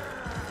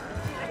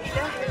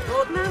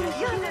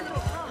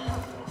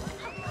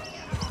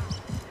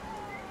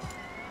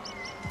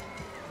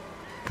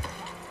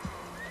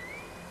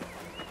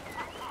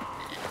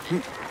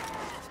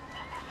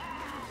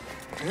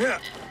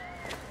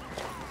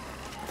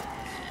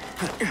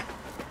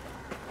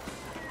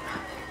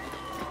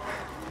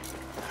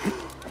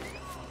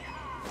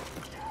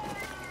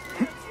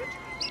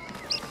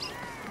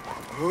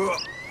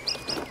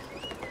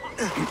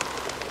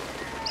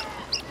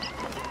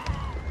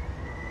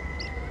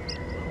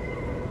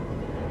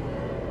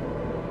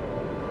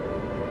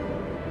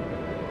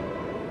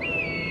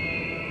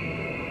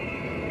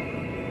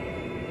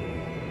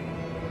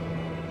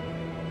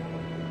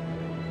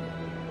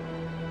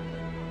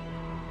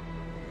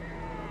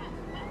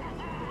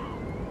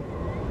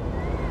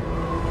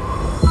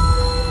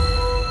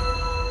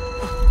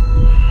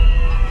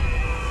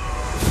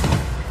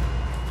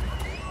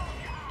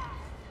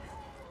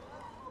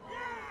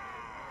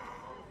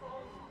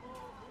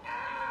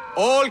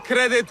 All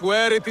credit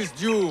where it is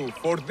due,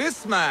 for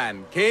this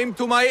man came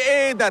to my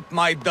aid at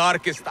my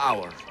darkest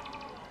hour.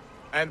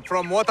 And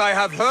from what I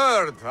have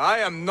heard, I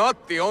am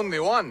not the only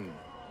one.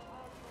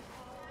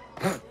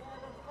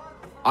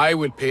 I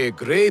will pay a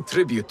great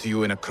tribute to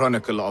you in a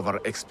chronicle of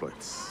our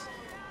exploits.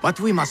 But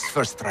we must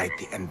first write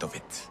the end of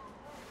it.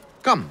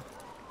 Come.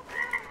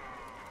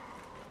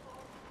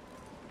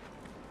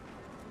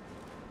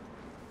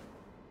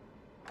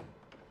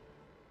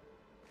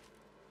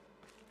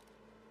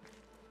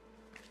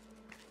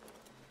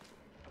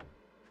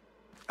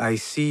 I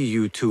see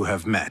you two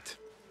have met.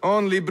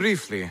 Only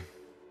briefly.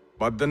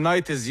 But the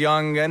night is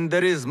young and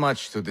there is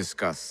much to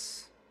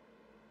discuss.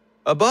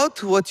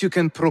 About what you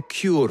can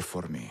procure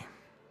for me.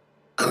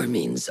 Our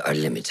means are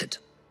limited.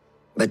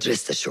 But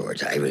rest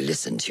assured, I will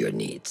listen to your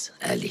needs,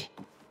 Ali.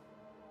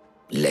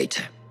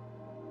 Later.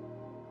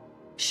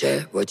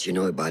 Share what you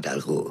know about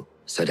Al-Ghul,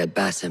 so that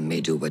Bassem may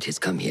do what he's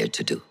come here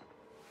to do.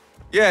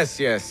 Yes.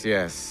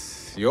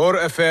 Your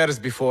affairs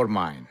before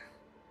mine.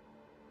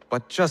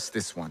 But just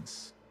this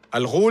once.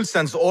 Al-Ghul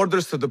sends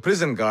orders to the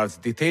prison guards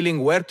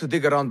detailing where to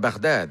dig around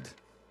Baghdad.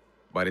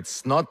 But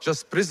it's not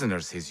just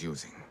prisoners he's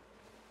using.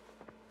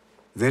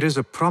 There is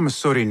a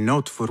promissory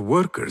note for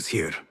workers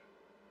here.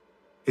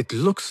 It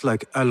looks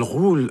like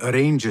Al-Ghul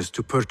arranges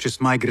to purchase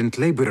migrant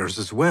laborers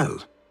as well.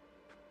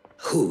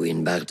 Who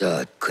in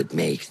Baghdad could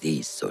make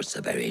these sorts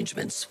of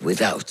arrangements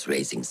without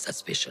raising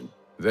suspicion?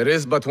 There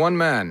is but one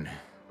man,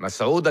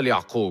 Masoud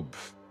al-Yaqub.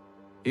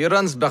 He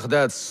runs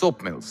Baghdad's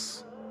soap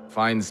mills.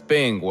 Finds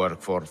paying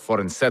work for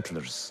foreign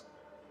settlers,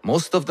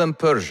 most of them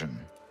Persian.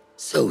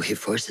 So he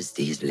forces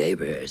these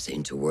laborers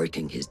into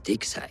working his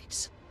dig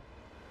sites,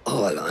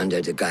 all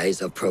under the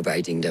guise of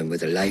providing them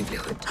with a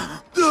livelihood.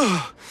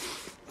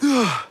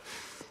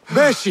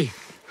 Beshi!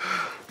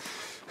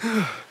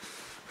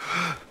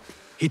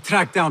 He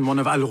tracked down one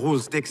of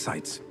Al-Ghul's dig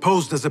sites,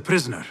 posed as a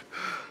prisoner.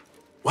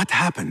 What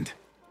happened?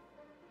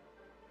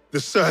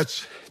 The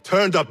search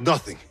turned up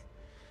nothing.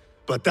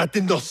 But that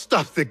did not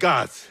stop the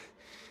guards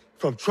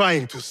from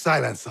trying to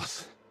silence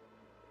us.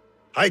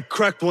 I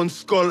cracked one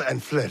skull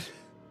and fled.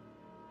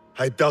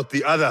 I doubt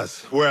the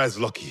others were as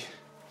lucky.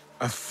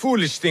 A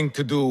foolish thing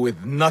to do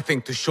with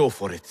nothing to show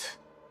for it.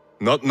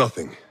 Not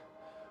nothing.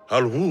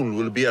 Al-Ghul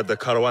will be at the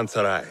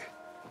Caravanserai.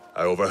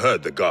 I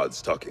overheard the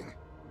guards talking.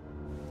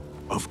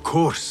 Of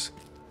course.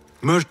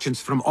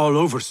 Merchants from all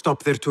over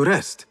stop there to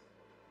rest.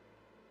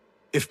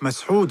 If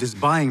Masoud is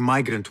buying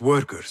migrant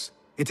workers,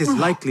 it is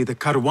likely the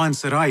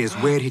Caravanserai is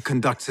where he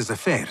conducts his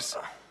affairs.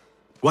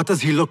 What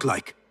does he look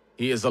like?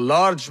 He is a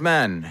large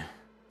man.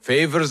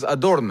 Favors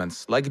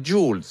adornments like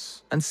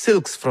jewels and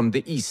silks from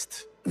the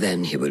east.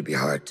 Then he will be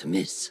hard to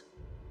miss.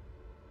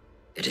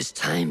 It is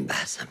time,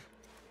 Bassem.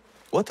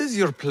 What is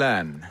your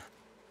plan?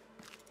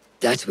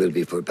 That will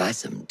be for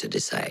Bassem to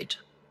decide.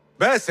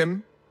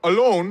 Bassem?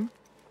 Alone?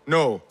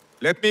 No.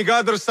 Let me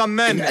gather some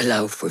men. And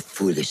allow for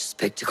foolish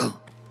spectacle.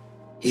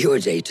 Your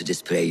day to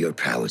display your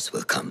prowess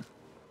will come.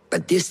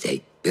 But this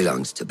day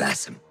belongs to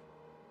Bassem.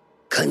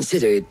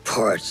 Consider it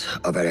part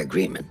of our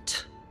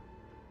agreement.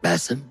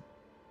 Bassem?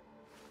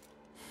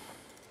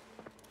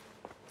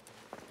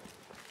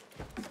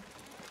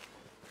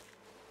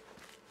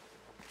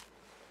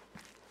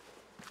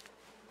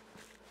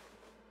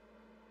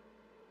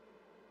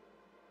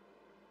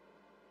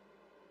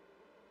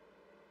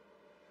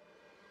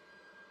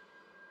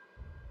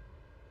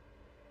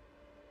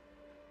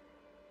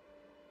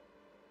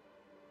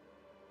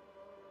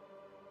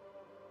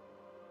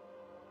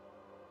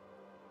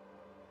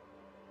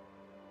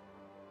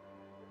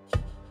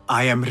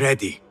 I am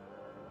ready.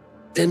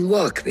 Then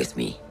walk with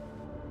me.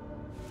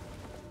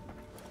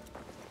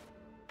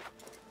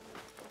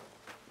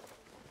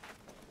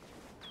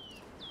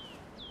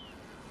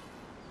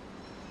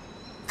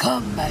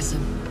 Come,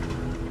 Basim.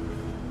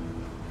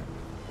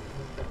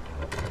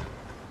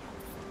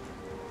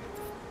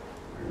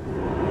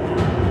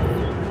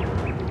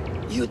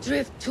 You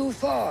drift too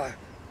far.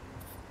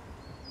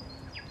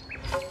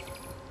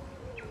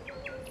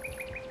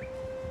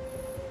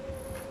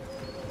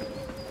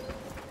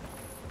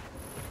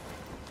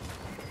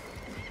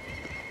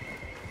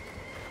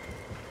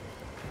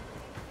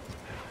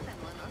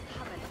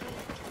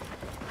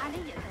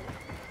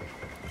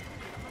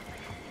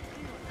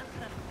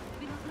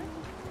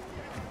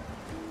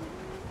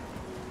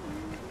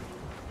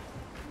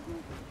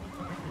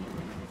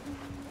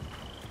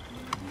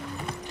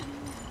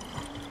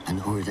 An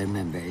Order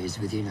member is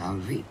within our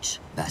reach,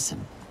 Basim.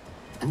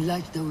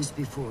 Unlike those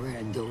before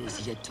and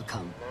those yet to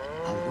come,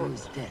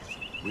 Alro's death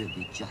will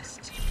be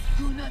just.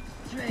 Do not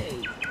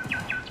stray!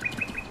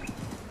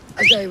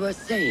 As I was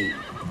saying,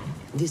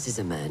 this is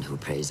a man who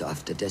preys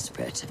off the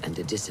desperate and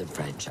the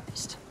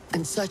disenfranchised.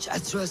 And such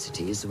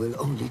atrocities will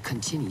only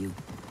continue.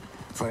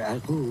 For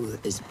Alro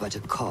is but a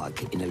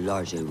cog in a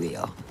larger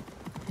wheel,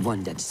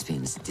 one that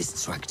spins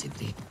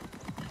destructively.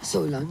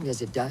 So long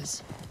as it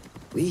does,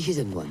 we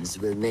Hidden Ones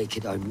will make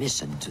it our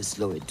mission to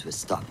slow it to a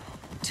stop.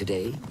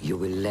 Today, you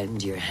will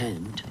lend your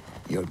hand,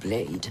 your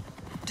blade,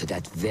 to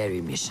that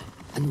very mission.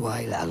 And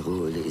while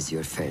Alghul is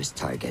your first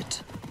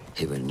target,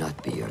 he will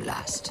not be your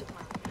last.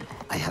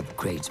 I have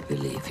great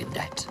belief in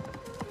that,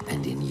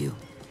 and in you.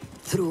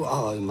 Through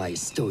all my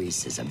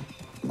stoicism,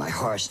 my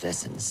harsh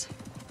lessons,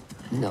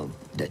 know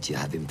that you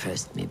have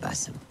impressed me,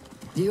 Basim.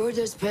 The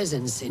Order's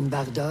presence in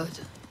Baghdad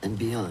and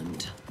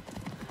beyond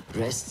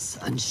rests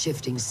on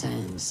shifting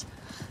sands,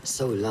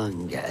 so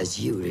long as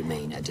you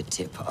remain at the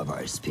tip of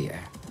our spear.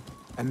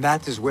 And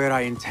that is where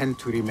I intend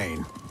to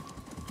remain.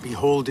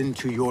 Beholden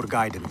to your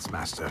guidance,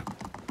 Master.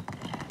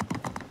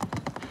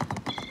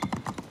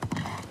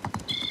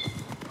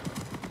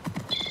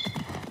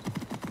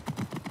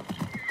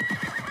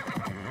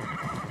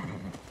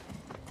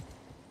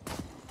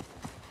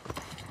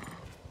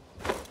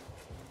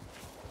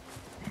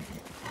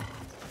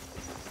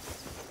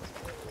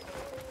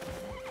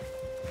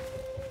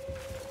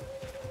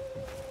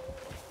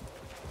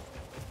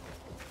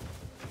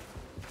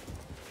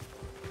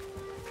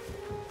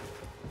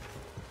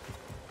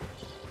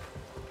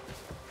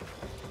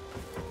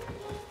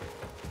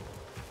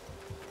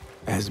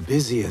 As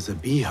busy as a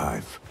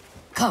beehive.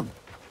 Come,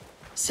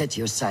 set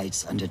your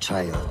sights on the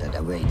trial that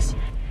awaits.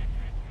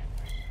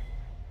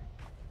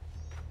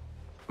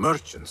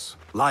 Merchants,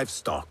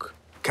 livestock,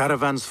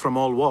 caravans from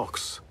all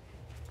walks.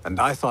 And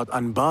I thought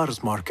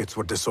Anbar's markets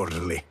were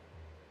disorderly.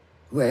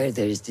 Where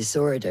there is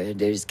disorder,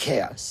 there is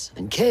chaos,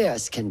 and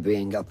chaos can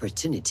bring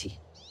opportunity.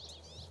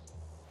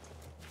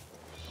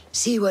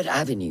 See what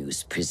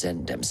avenues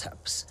present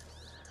themselves.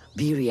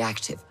 Be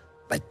reactive,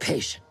 but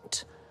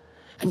patient.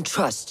 And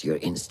trust your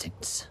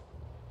instincts.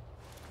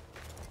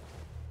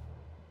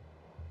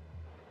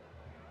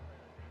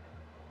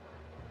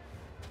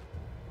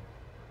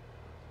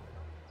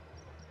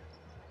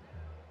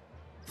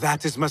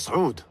 That is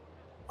Mas'ud,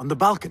 on the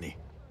balcony,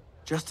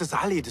 just as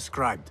Ali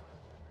described.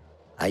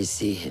 I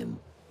see him.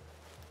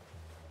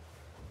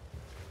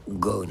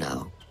 Go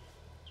now.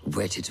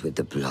 Wet it with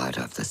the blood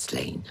of the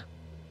slain.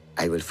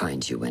 I will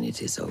find you when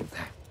it is over.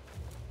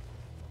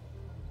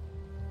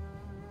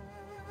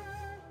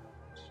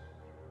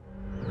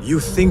 You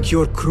think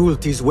your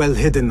cruelties well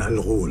hidden,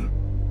 Al-Ghul.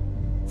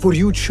 For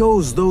you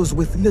chose those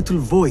with little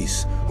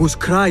voice, whose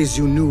cries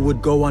you knew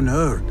would go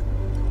unheard.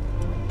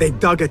 They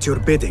dug at your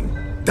bidding,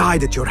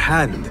 died at your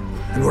hand,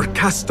 and were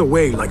cast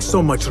away like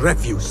so much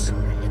refuse.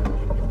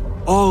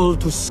 All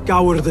to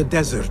scour the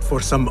desert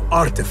for some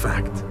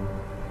artifact.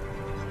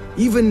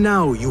 Even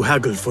now you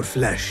haggle for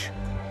flesh,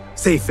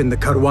 safe in the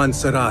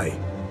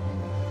Karwansarai.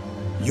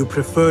 You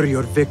prefer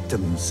your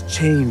victims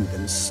chained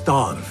and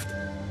starved.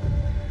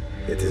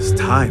 It is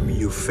time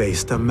you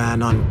faced a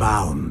man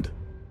unbound.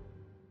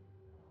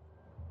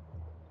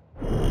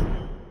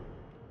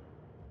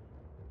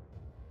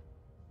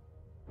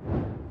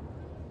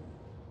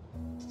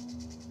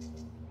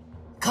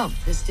 Come,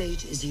 the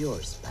stage is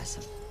yours,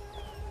 Basim.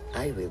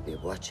 I will be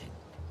watching.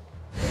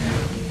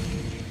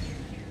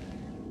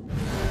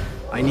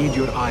 I need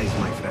your eyes,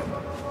 my friend.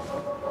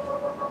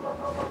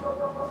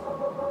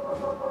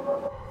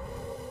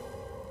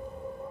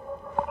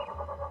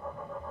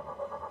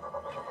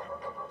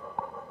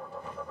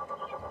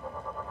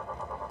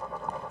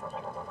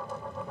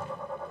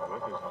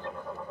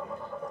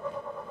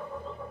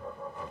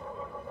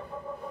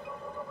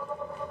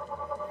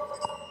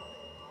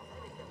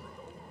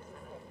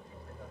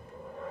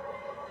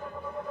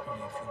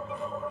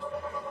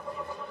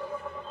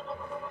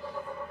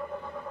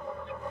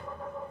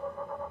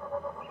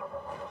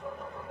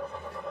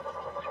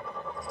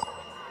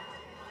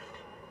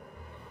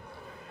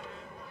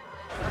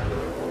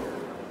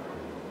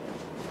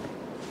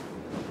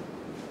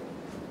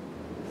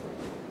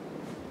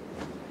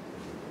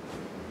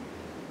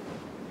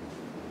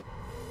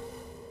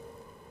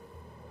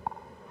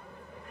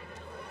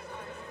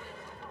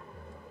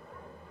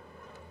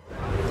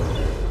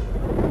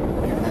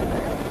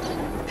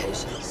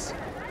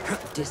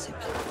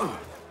 discipline.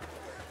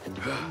 And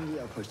when the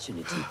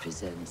opportunity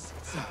presents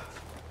itself,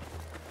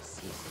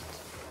 seize it.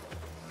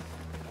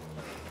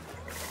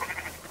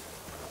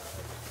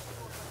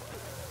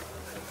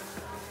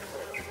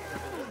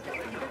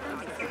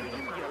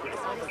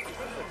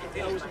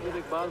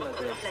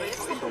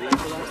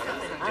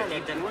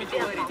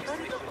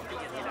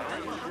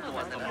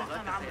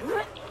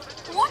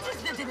 What is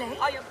the delay?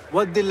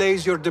 What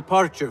delays your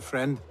departure,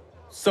 friend?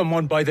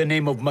 Someone by the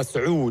name of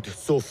Mas'ud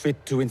saw fit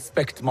to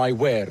inspect my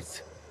wares.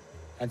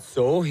 And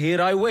so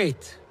here I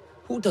wait.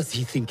 Who does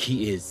he think he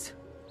is?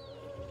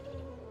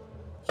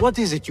 What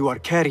is it you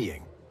are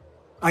carrying?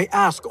 I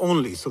ask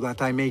only so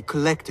that I may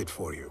collect it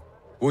for you.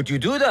 Would you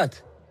do that?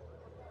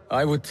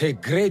 I would take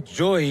great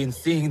joy in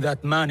seeing that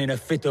man in a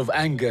fit of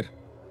anger.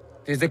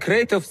 It is a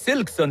crate of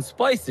silks and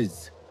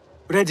spices.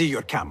 Ready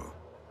your camel.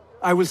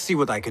 I will see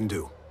what I can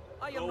do.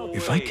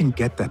 If I can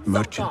get that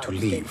merchant to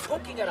leave,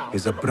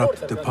 his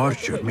abrupt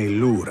departure may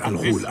lure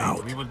Al-Ghul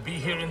out. We will be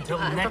here until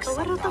next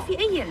أتورط في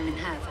أي من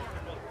هذا؟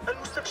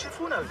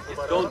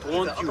 Don't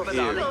want you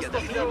here.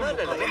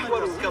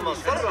 المحور كما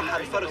صرح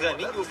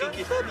الفرغاني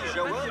في كتاب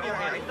جوامع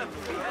علم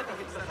في هذه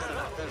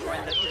المسألة.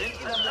 عندئذ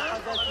إلى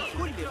محاذاة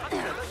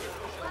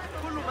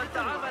كل من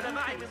تعامل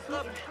معي من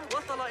قبل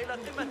وصل إلى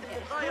قمة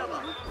المقايضة.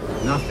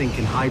 Nothing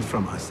can hide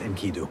from us,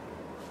 Enkidu.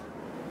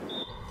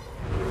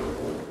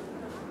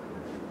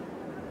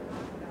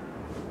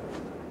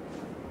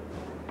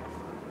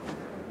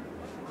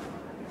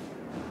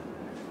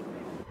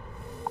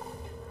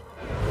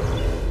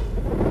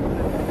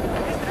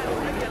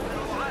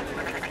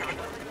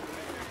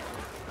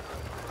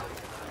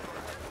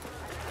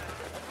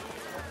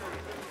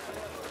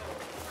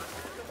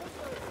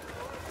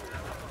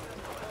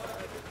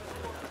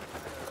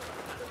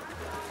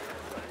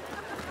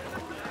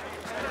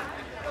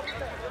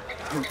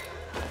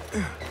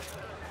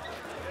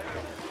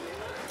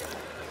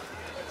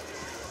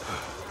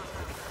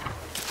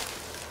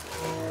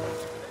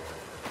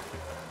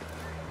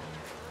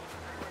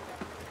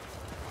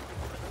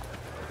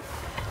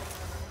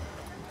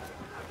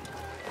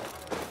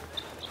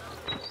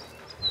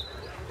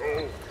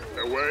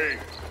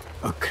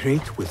 A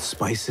crate with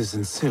spices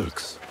and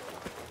silks.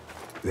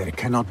 There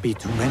cannot be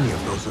too many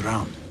of those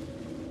around.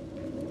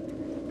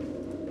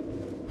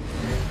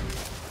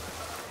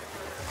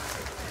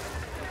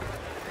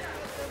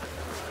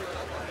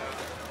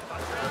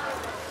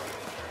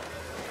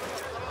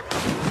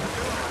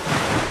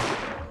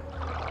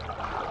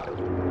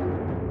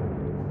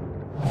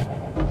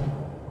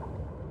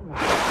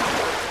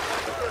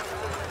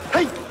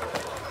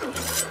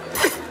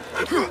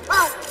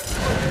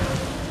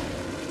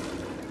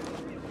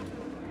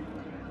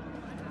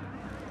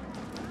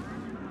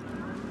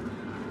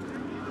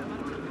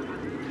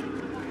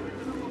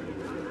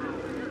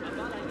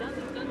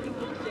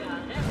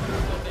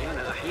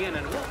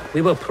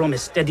 We were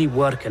promised steady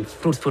work and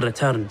fruitful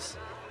returns.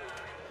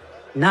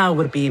 Now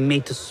we're being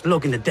made to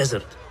slog in the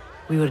desert.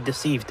 We were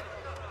deceived.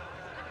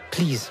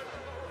 Please,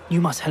 you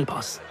must help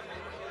us.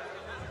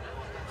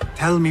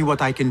 Tell me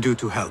what I can do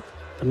to help.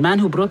 The man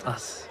who brought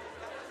us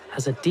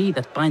has a deed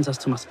that binds us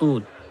to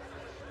Mas'ud.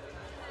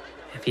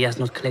 If he has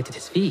not collected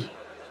his fee,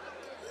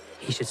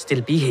 he should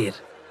still be here.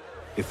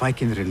 If I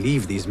can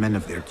relieve these men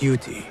of their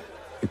duty,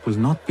 it will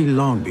not be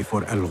long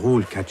before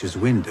Al-Ghul catches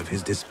wind of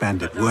his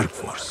disbanded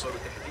workforce.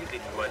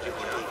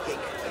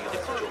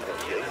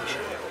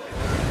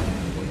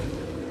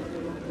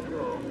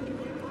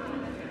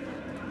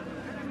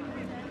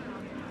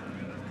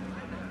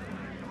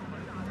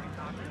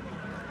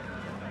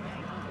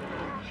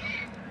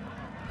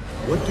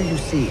 What do you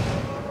see?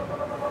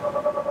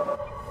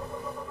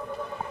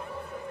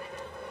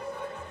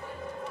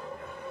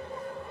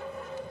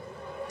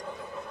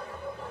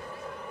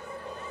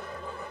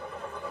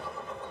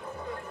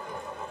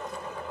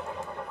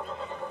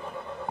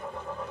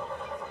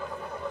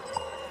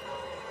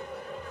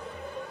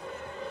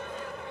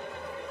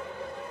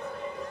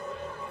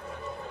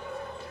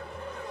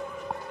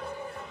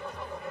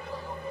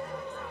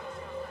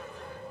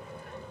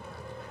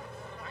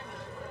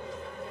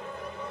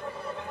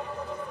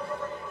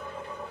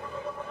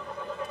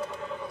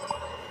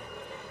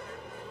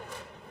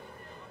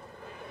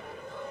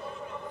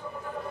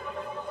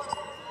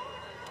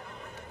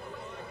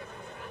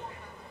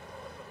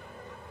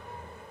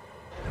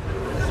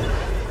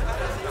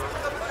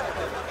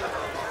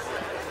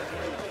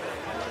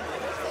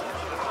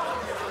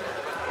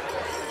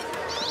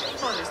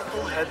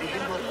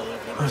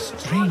 A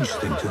strange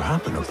thing to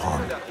happen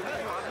upon.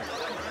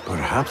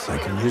 Perhaps I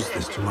can use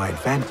this to my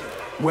advantage.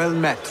 Well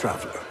met,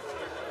 traveler.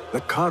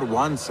 The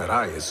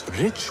Caravanserai is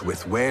rich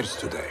with wares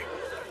today.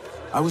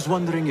 I was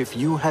wondering if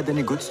you had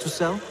any goods to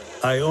sell?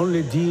 I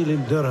only deal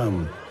in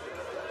dirham,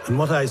 and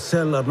what I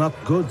sell are not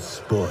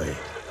goods, boy.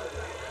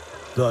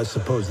 Though I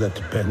suppose that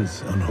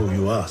depends on who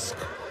you ask.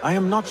 I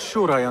am not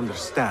sure I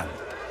understand.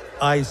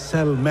 I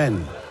sell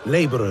men,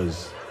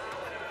 laborers.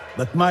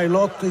 But my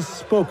lot is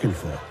spoken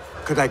for.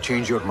 Could I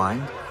change your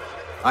mind?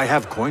 I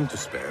have coin to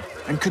spare,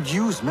 and could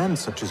use men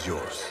such as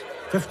yours.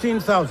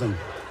 15,000.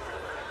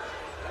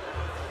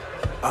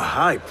 A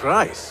high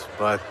price,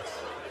 but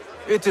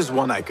it is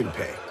one I can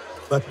pay.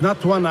 But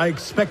not one I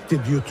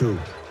expected you to.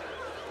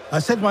 I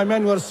said my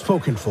men were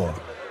spoken for.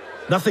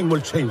 Nothing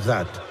will change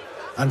that.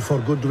 And for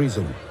good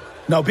reason.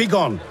 Now be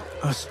gone!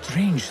 A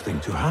strange thing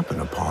to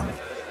happen upon.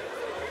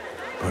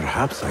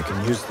 Perhaps I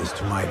can use this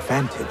to my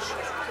advantage.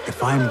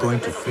 If I am going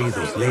to free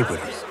those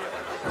laborers,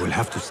 I will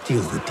have to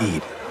steal the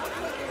deed.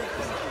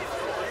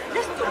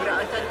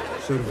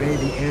 Survey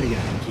the area,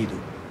 Enkidu.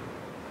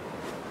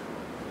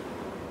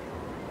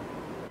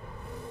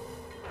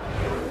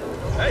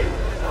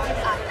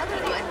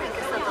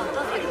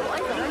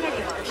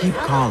 Keep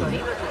calm.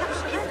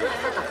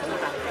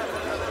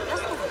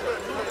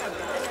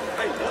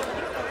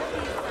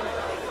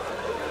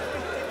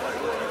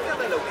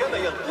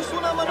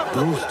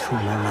 Those two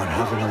men are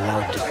having a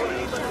loud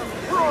dispute.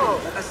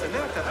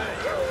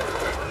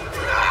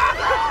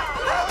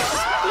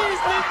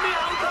 Please leave me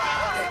out!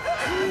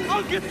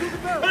 I'll get to the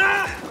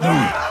bell!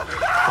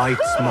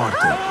 Fight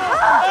smarter.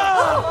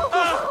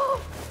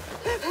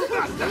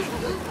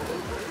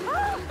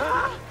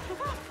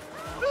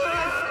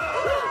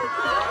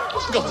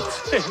 God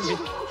save me!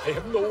 I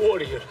am no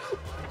warrior.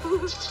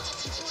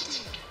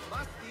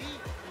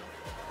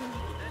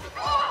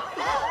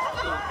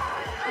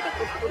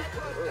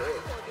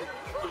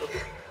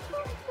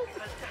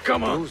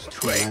 Come on. Those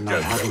two men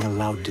are having a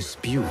loud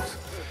dispute,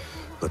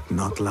 but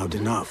not loud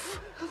enough.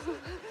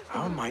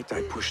 How might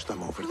I push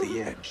them over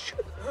the edge?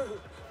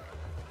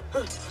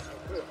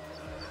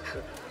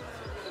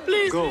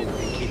 Please. Go,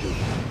 Enkidu.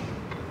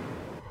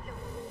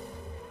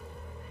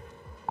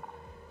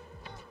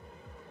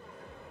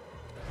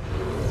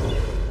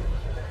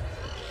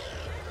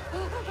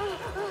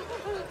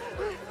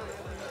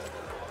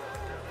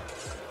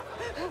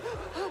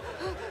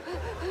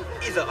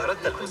 إذا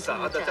أردت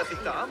المساعدة في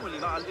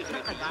التعامل مع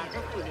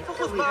الإغريقيين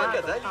فخذ معك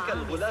ذلك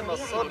الغلام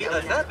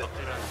الصابئ ثابت.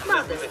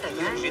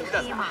 إنه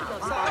جدا.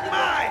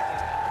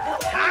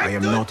 I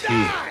am not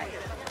here.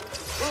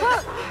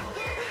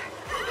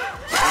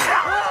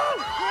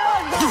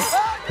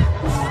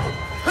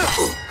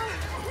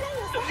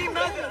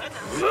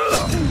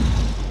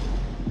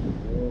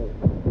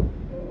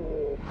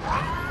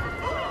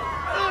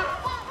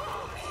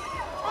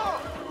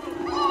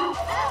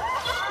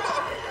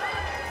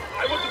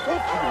 I want to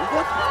talk to you.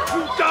 What?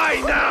 You die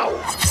now!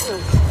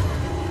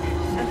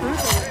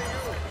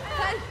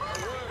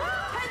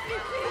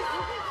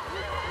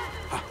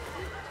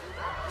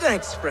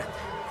 Thanks, friend.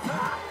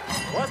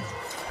 What?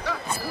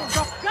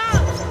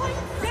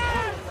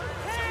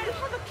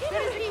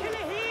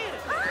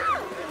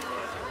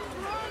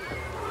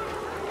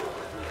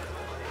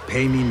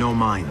 Pay me no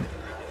mind.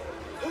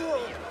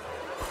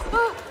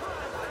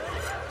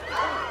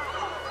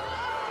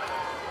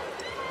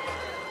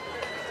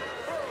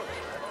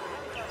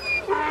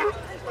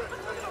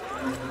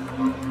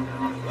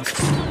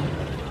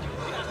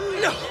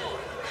 No!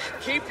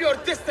 Keep your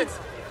distance!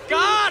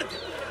 Guard!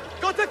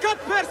 Got a cut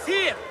purse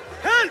here!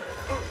 Help!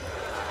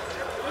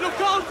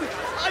 Look out!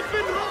 I've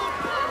been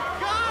robbed!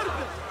 Guard!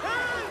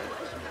 Help!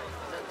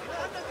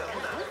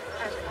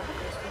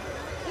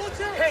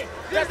 Hey,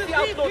 that's the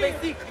outlaw they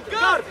seek!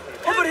 Guard!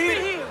 Over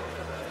here!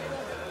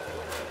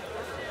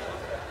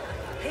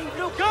 Hey,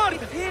 look! Guard!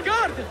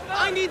 Guard!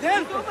 I need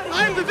help!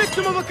 I'm the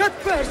victim of a cut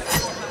purse!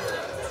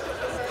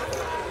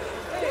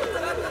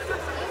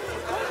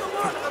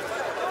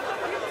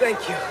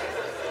 Thank you.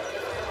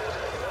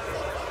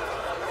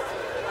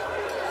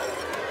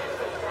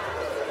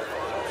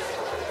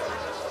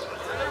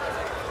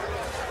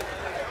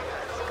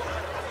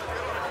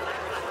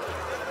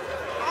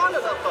 على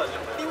الأقل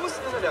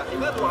يوسعنا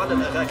الاعتماد على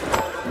الأغاني.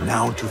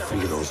 Now to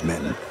free those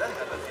men.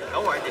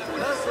 الموعد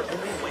المناسب.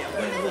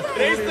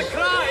 Raise the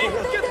cry!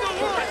 Get the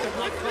word!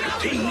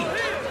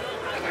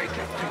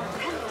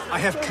 I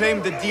have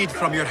claimed the deed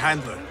from your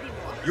handler.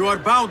 You are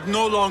bound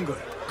no longer.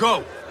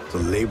 Go! The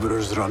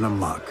laborers run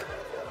amok.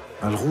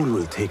 Al-Ghul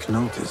will take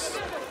notice.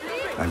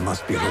 I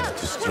must be ready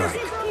to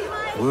strike.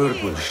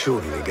 Word will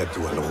surely get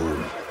to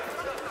Al-Ghul.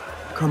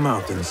 Come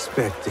out and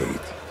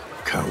spectate,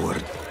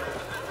 coward.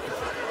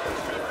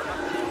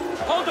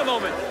 Hold a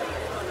moment!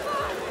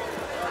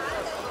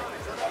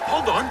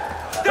 Hold on!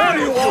 There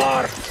you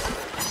are!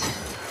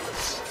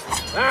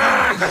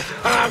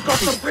 I've got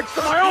some tricks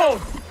of my own!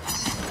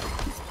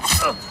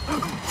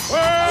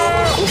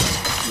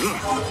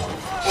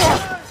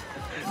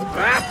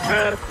 That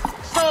hurt!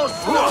 So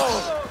slow!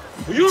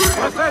 You're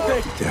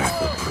pathetic! Death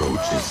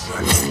approaches,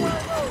 Al-Ghul.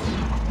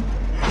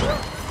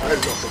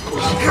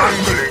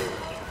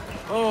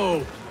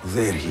 Oh!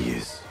 There he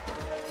is.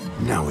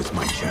 Now is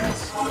my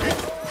chance.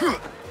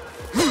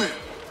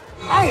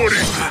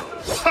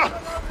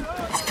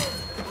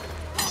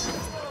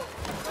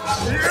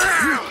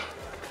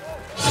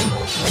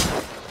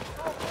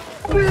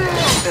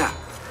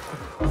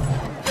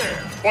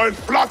 Ein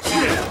Platz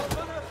hier!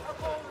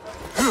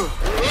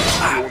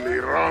 Only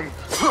run!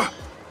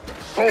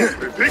 So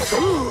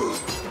ridiculous!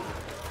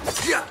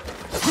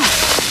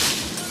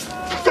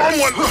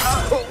 Someone!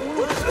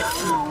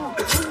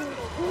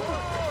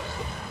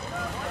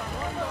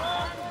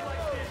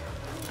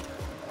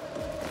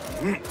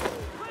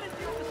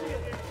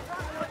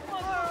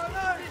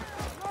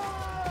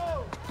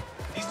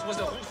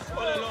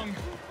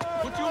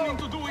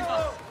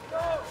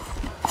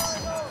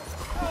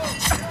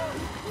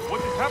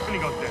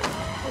 happening out there?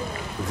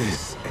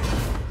 This.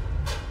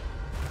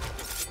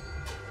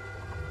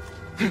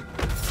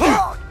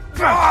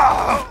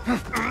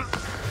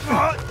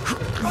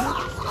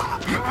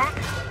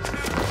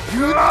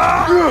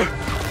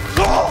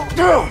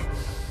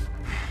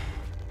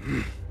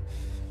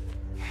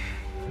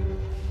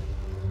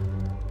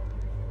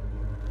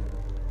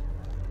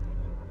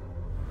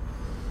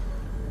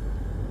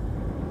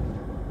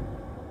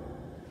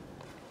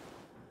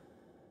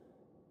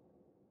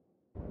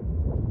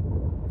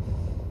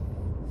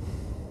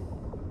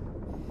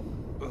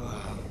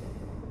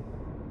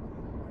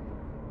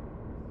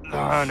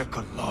 لعنك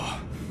الله.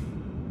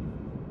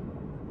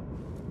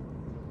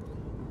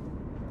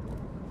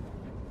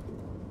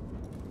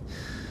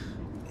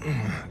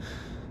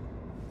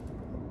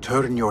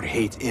 Turn your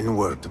hate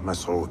inward,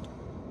 Masood.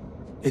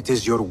 It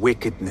is your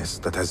wickedness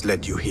that has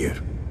led you here.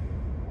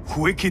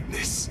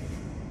 Wickedness?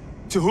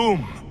 To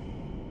whom?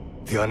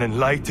 The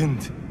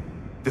unenlightened?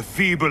 The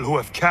feeble who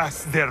have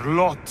cast their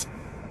lot?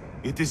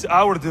 It is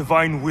our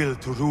divine will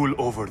to rule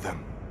over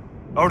them.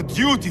 Our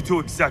duty to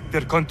exact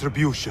their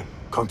contribution.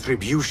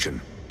 Contribution?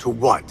 To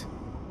what?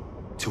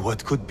 To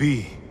what could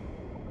be.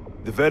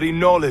 The very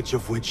knowledge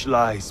of which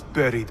lies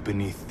buried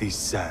beneath these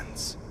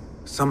sands.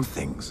 Some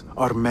things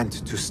are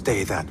meant to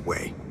stay that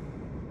way.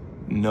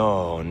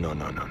 No.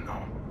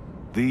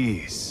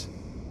 These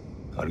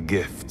are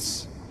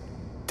gifts,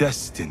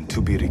 destined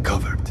to be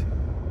recovered.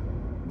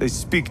 They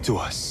speak to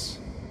us,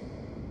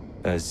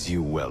 as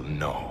you well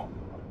know.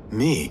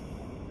 Me?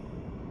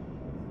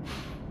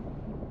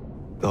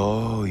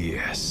 Oh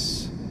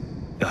yes.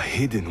 A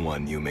hidden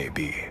one you may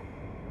be,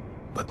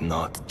 but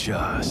not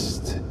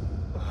just.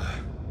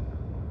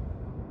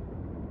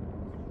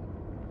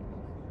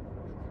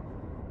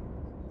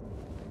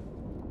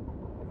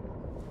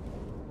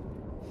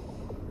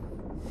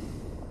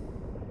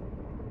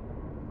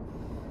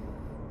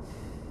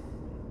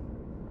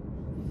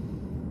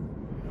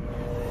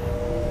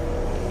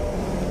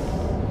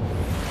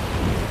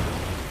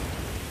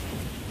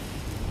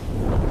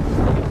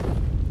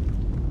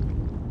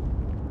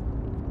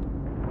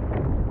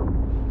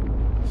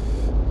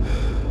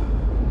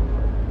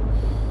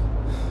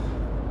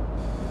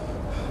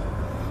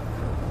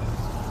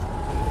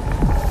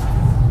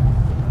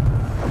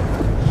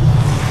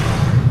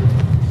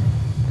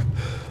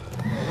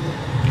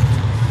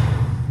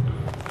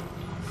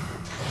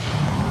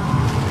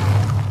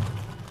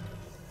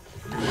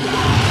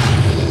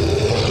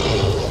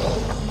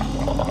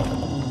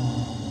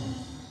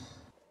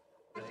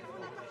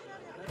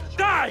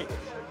 Die!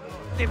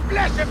 The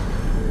flesh of...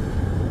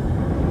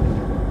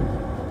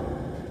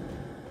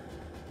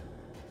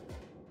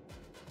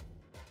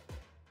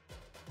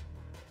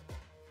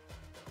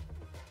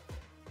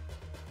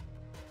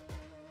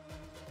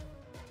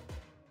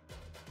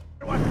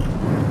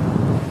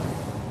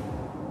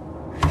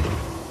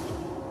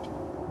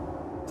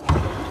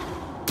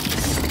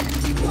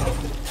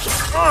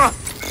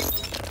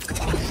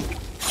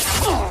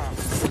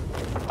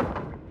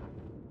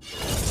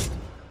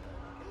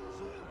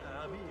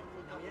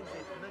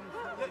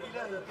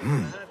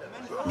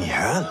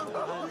 Nihal?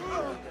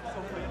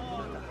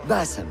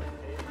 Basim.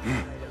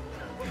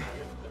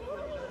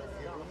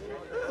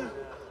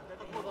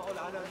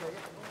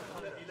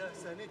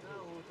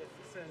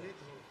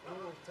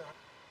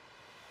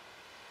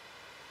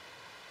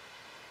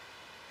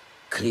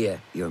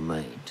 Clear your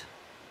mind.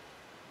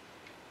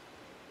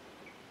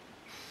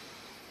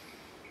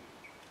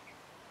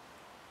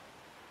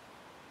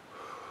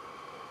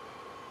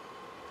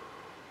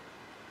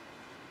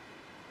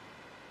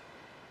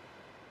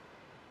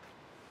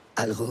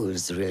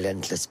 Al-Ghul's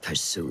relentless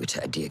pursuit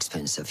at the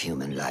expense of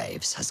human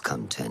lives has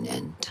come to an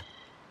end.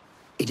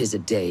 It is a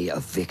day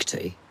of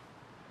victory,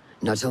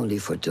 not only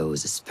for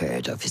those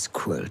spared of his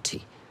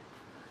cruelty,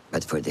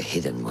 but for the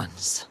hidden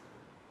ones.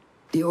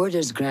 The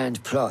Order's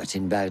grand plot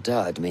in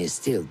Baghdad may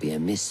still be a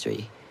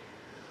mystery,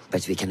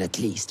 but we can at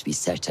least be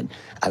certain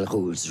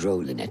Al-Ghul's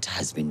role in it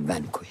has been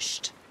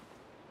vanquished.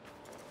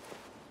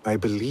 I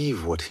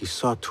believe what he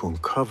sought to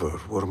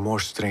uncover were more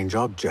strange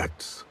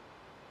objects,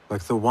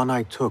 like the one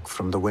I took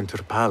from the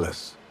Winter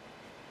Palace.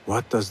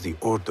 What does the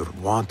Order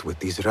want with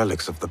these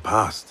relics of the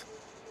past?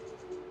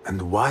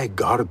 And why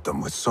guard them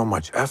with so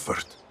much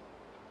effort?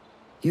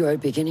 You are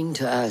beginning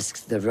to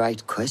ask the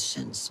right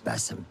questions,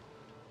 Basim.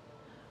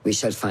 We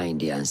shall find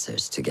the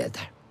answers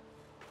together.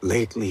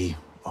 Lately,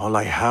 all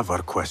I have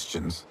are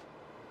questions.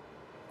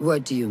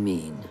 What do you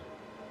mean?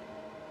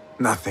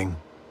 Nothing.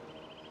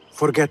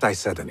 Forget I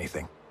said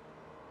anything.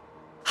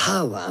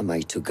 How am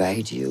I to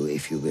guide you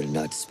if you will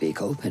not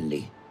speak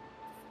openly?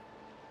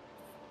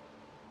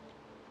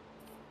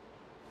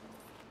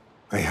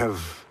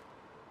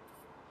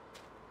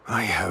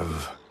 I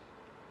have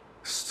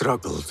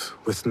struggled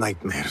with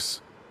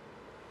nightmares.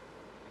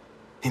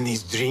 In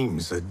these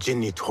dreams, a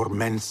jinni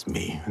torments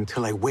me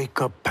until I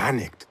wake up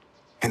panicked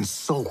and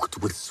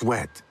soaked with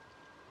sweat.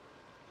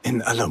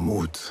 In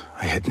Alamut,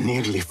 I had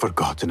nearly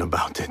forgotten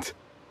about it.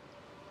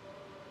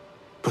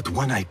 But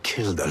when I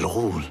killed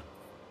Al-Ghul,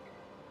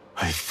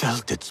 I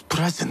felt its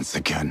presence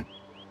again.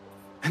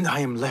 And I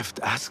am left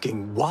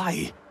asking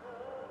why?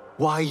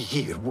 Why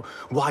here?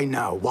 Why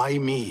now? Why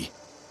me?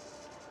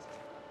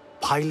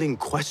 Piling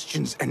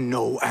questions and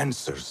no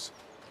answers.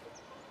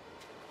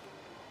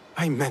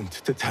 I meant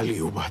to tell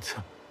you, but...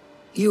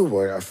 You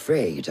were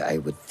afraid I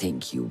would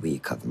think you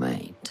weak of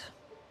mind.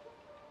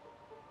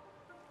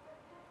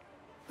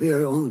 We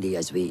are only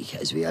as weak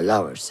as we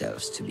allow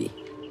ourselves to be.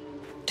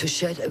 To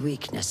shed a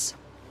weakness,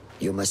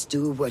 you must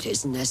do what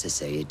is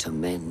necessary to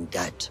mend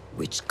that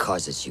which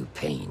causes you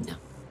pain.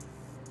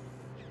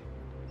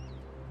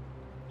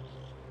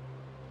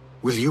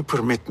 Will you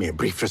permit me a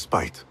brief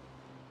respite?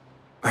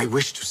 I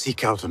wish to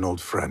seek out an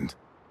old friend.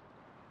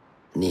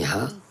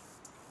 Nihal?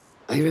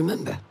 I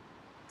remember.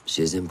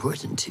 She is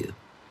important to you,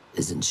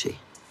 isn't she?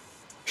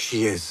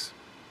 She is.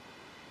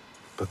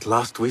 But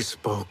last we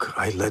spoke,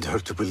 I led her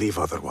to believe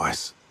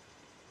otherwise.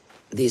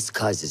 This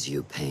causes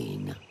you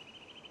pain.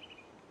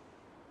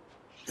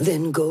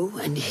 Then go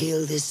and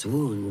heal this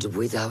wound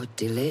without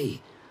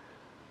delay.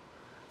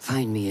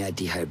 Find me at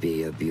the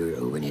Harbiya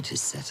Bureau when it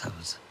is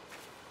settled.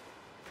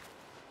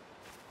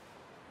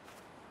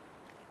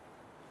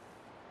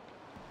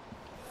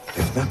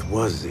 If that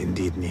was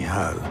indeed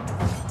Nihal,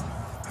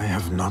 I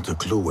have not a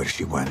clue where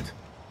she went.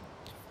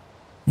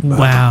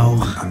 Wow.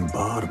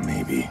 Anbar,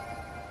 maybe.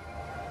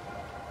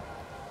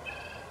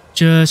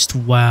 Just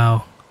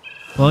wow.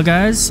 Well,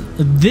 guys,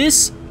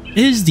 this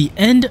is the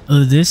end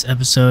of this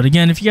episode.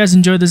 Again, if you guys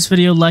enjoyed this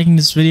video, liking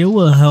this video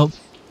will help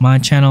my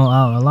channel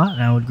out a lot,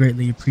 and I would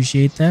greatly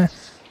appreciate that.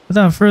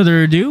 Without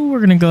further ado, we're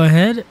going to go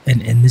ahead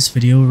and end this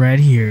video right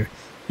here.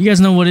 You guys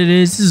know what it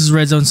is. This is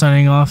Red Zone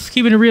signing off.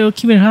 Keeping it real,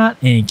 keeping it hot,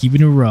 and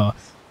keeping it raw.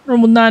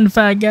 Normal 9 to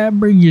 5 guy,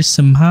 bring you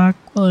some high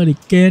quality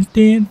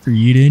content for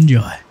you to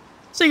enjoy.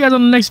 See you guys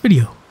on the next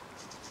video.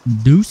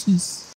 Deuces.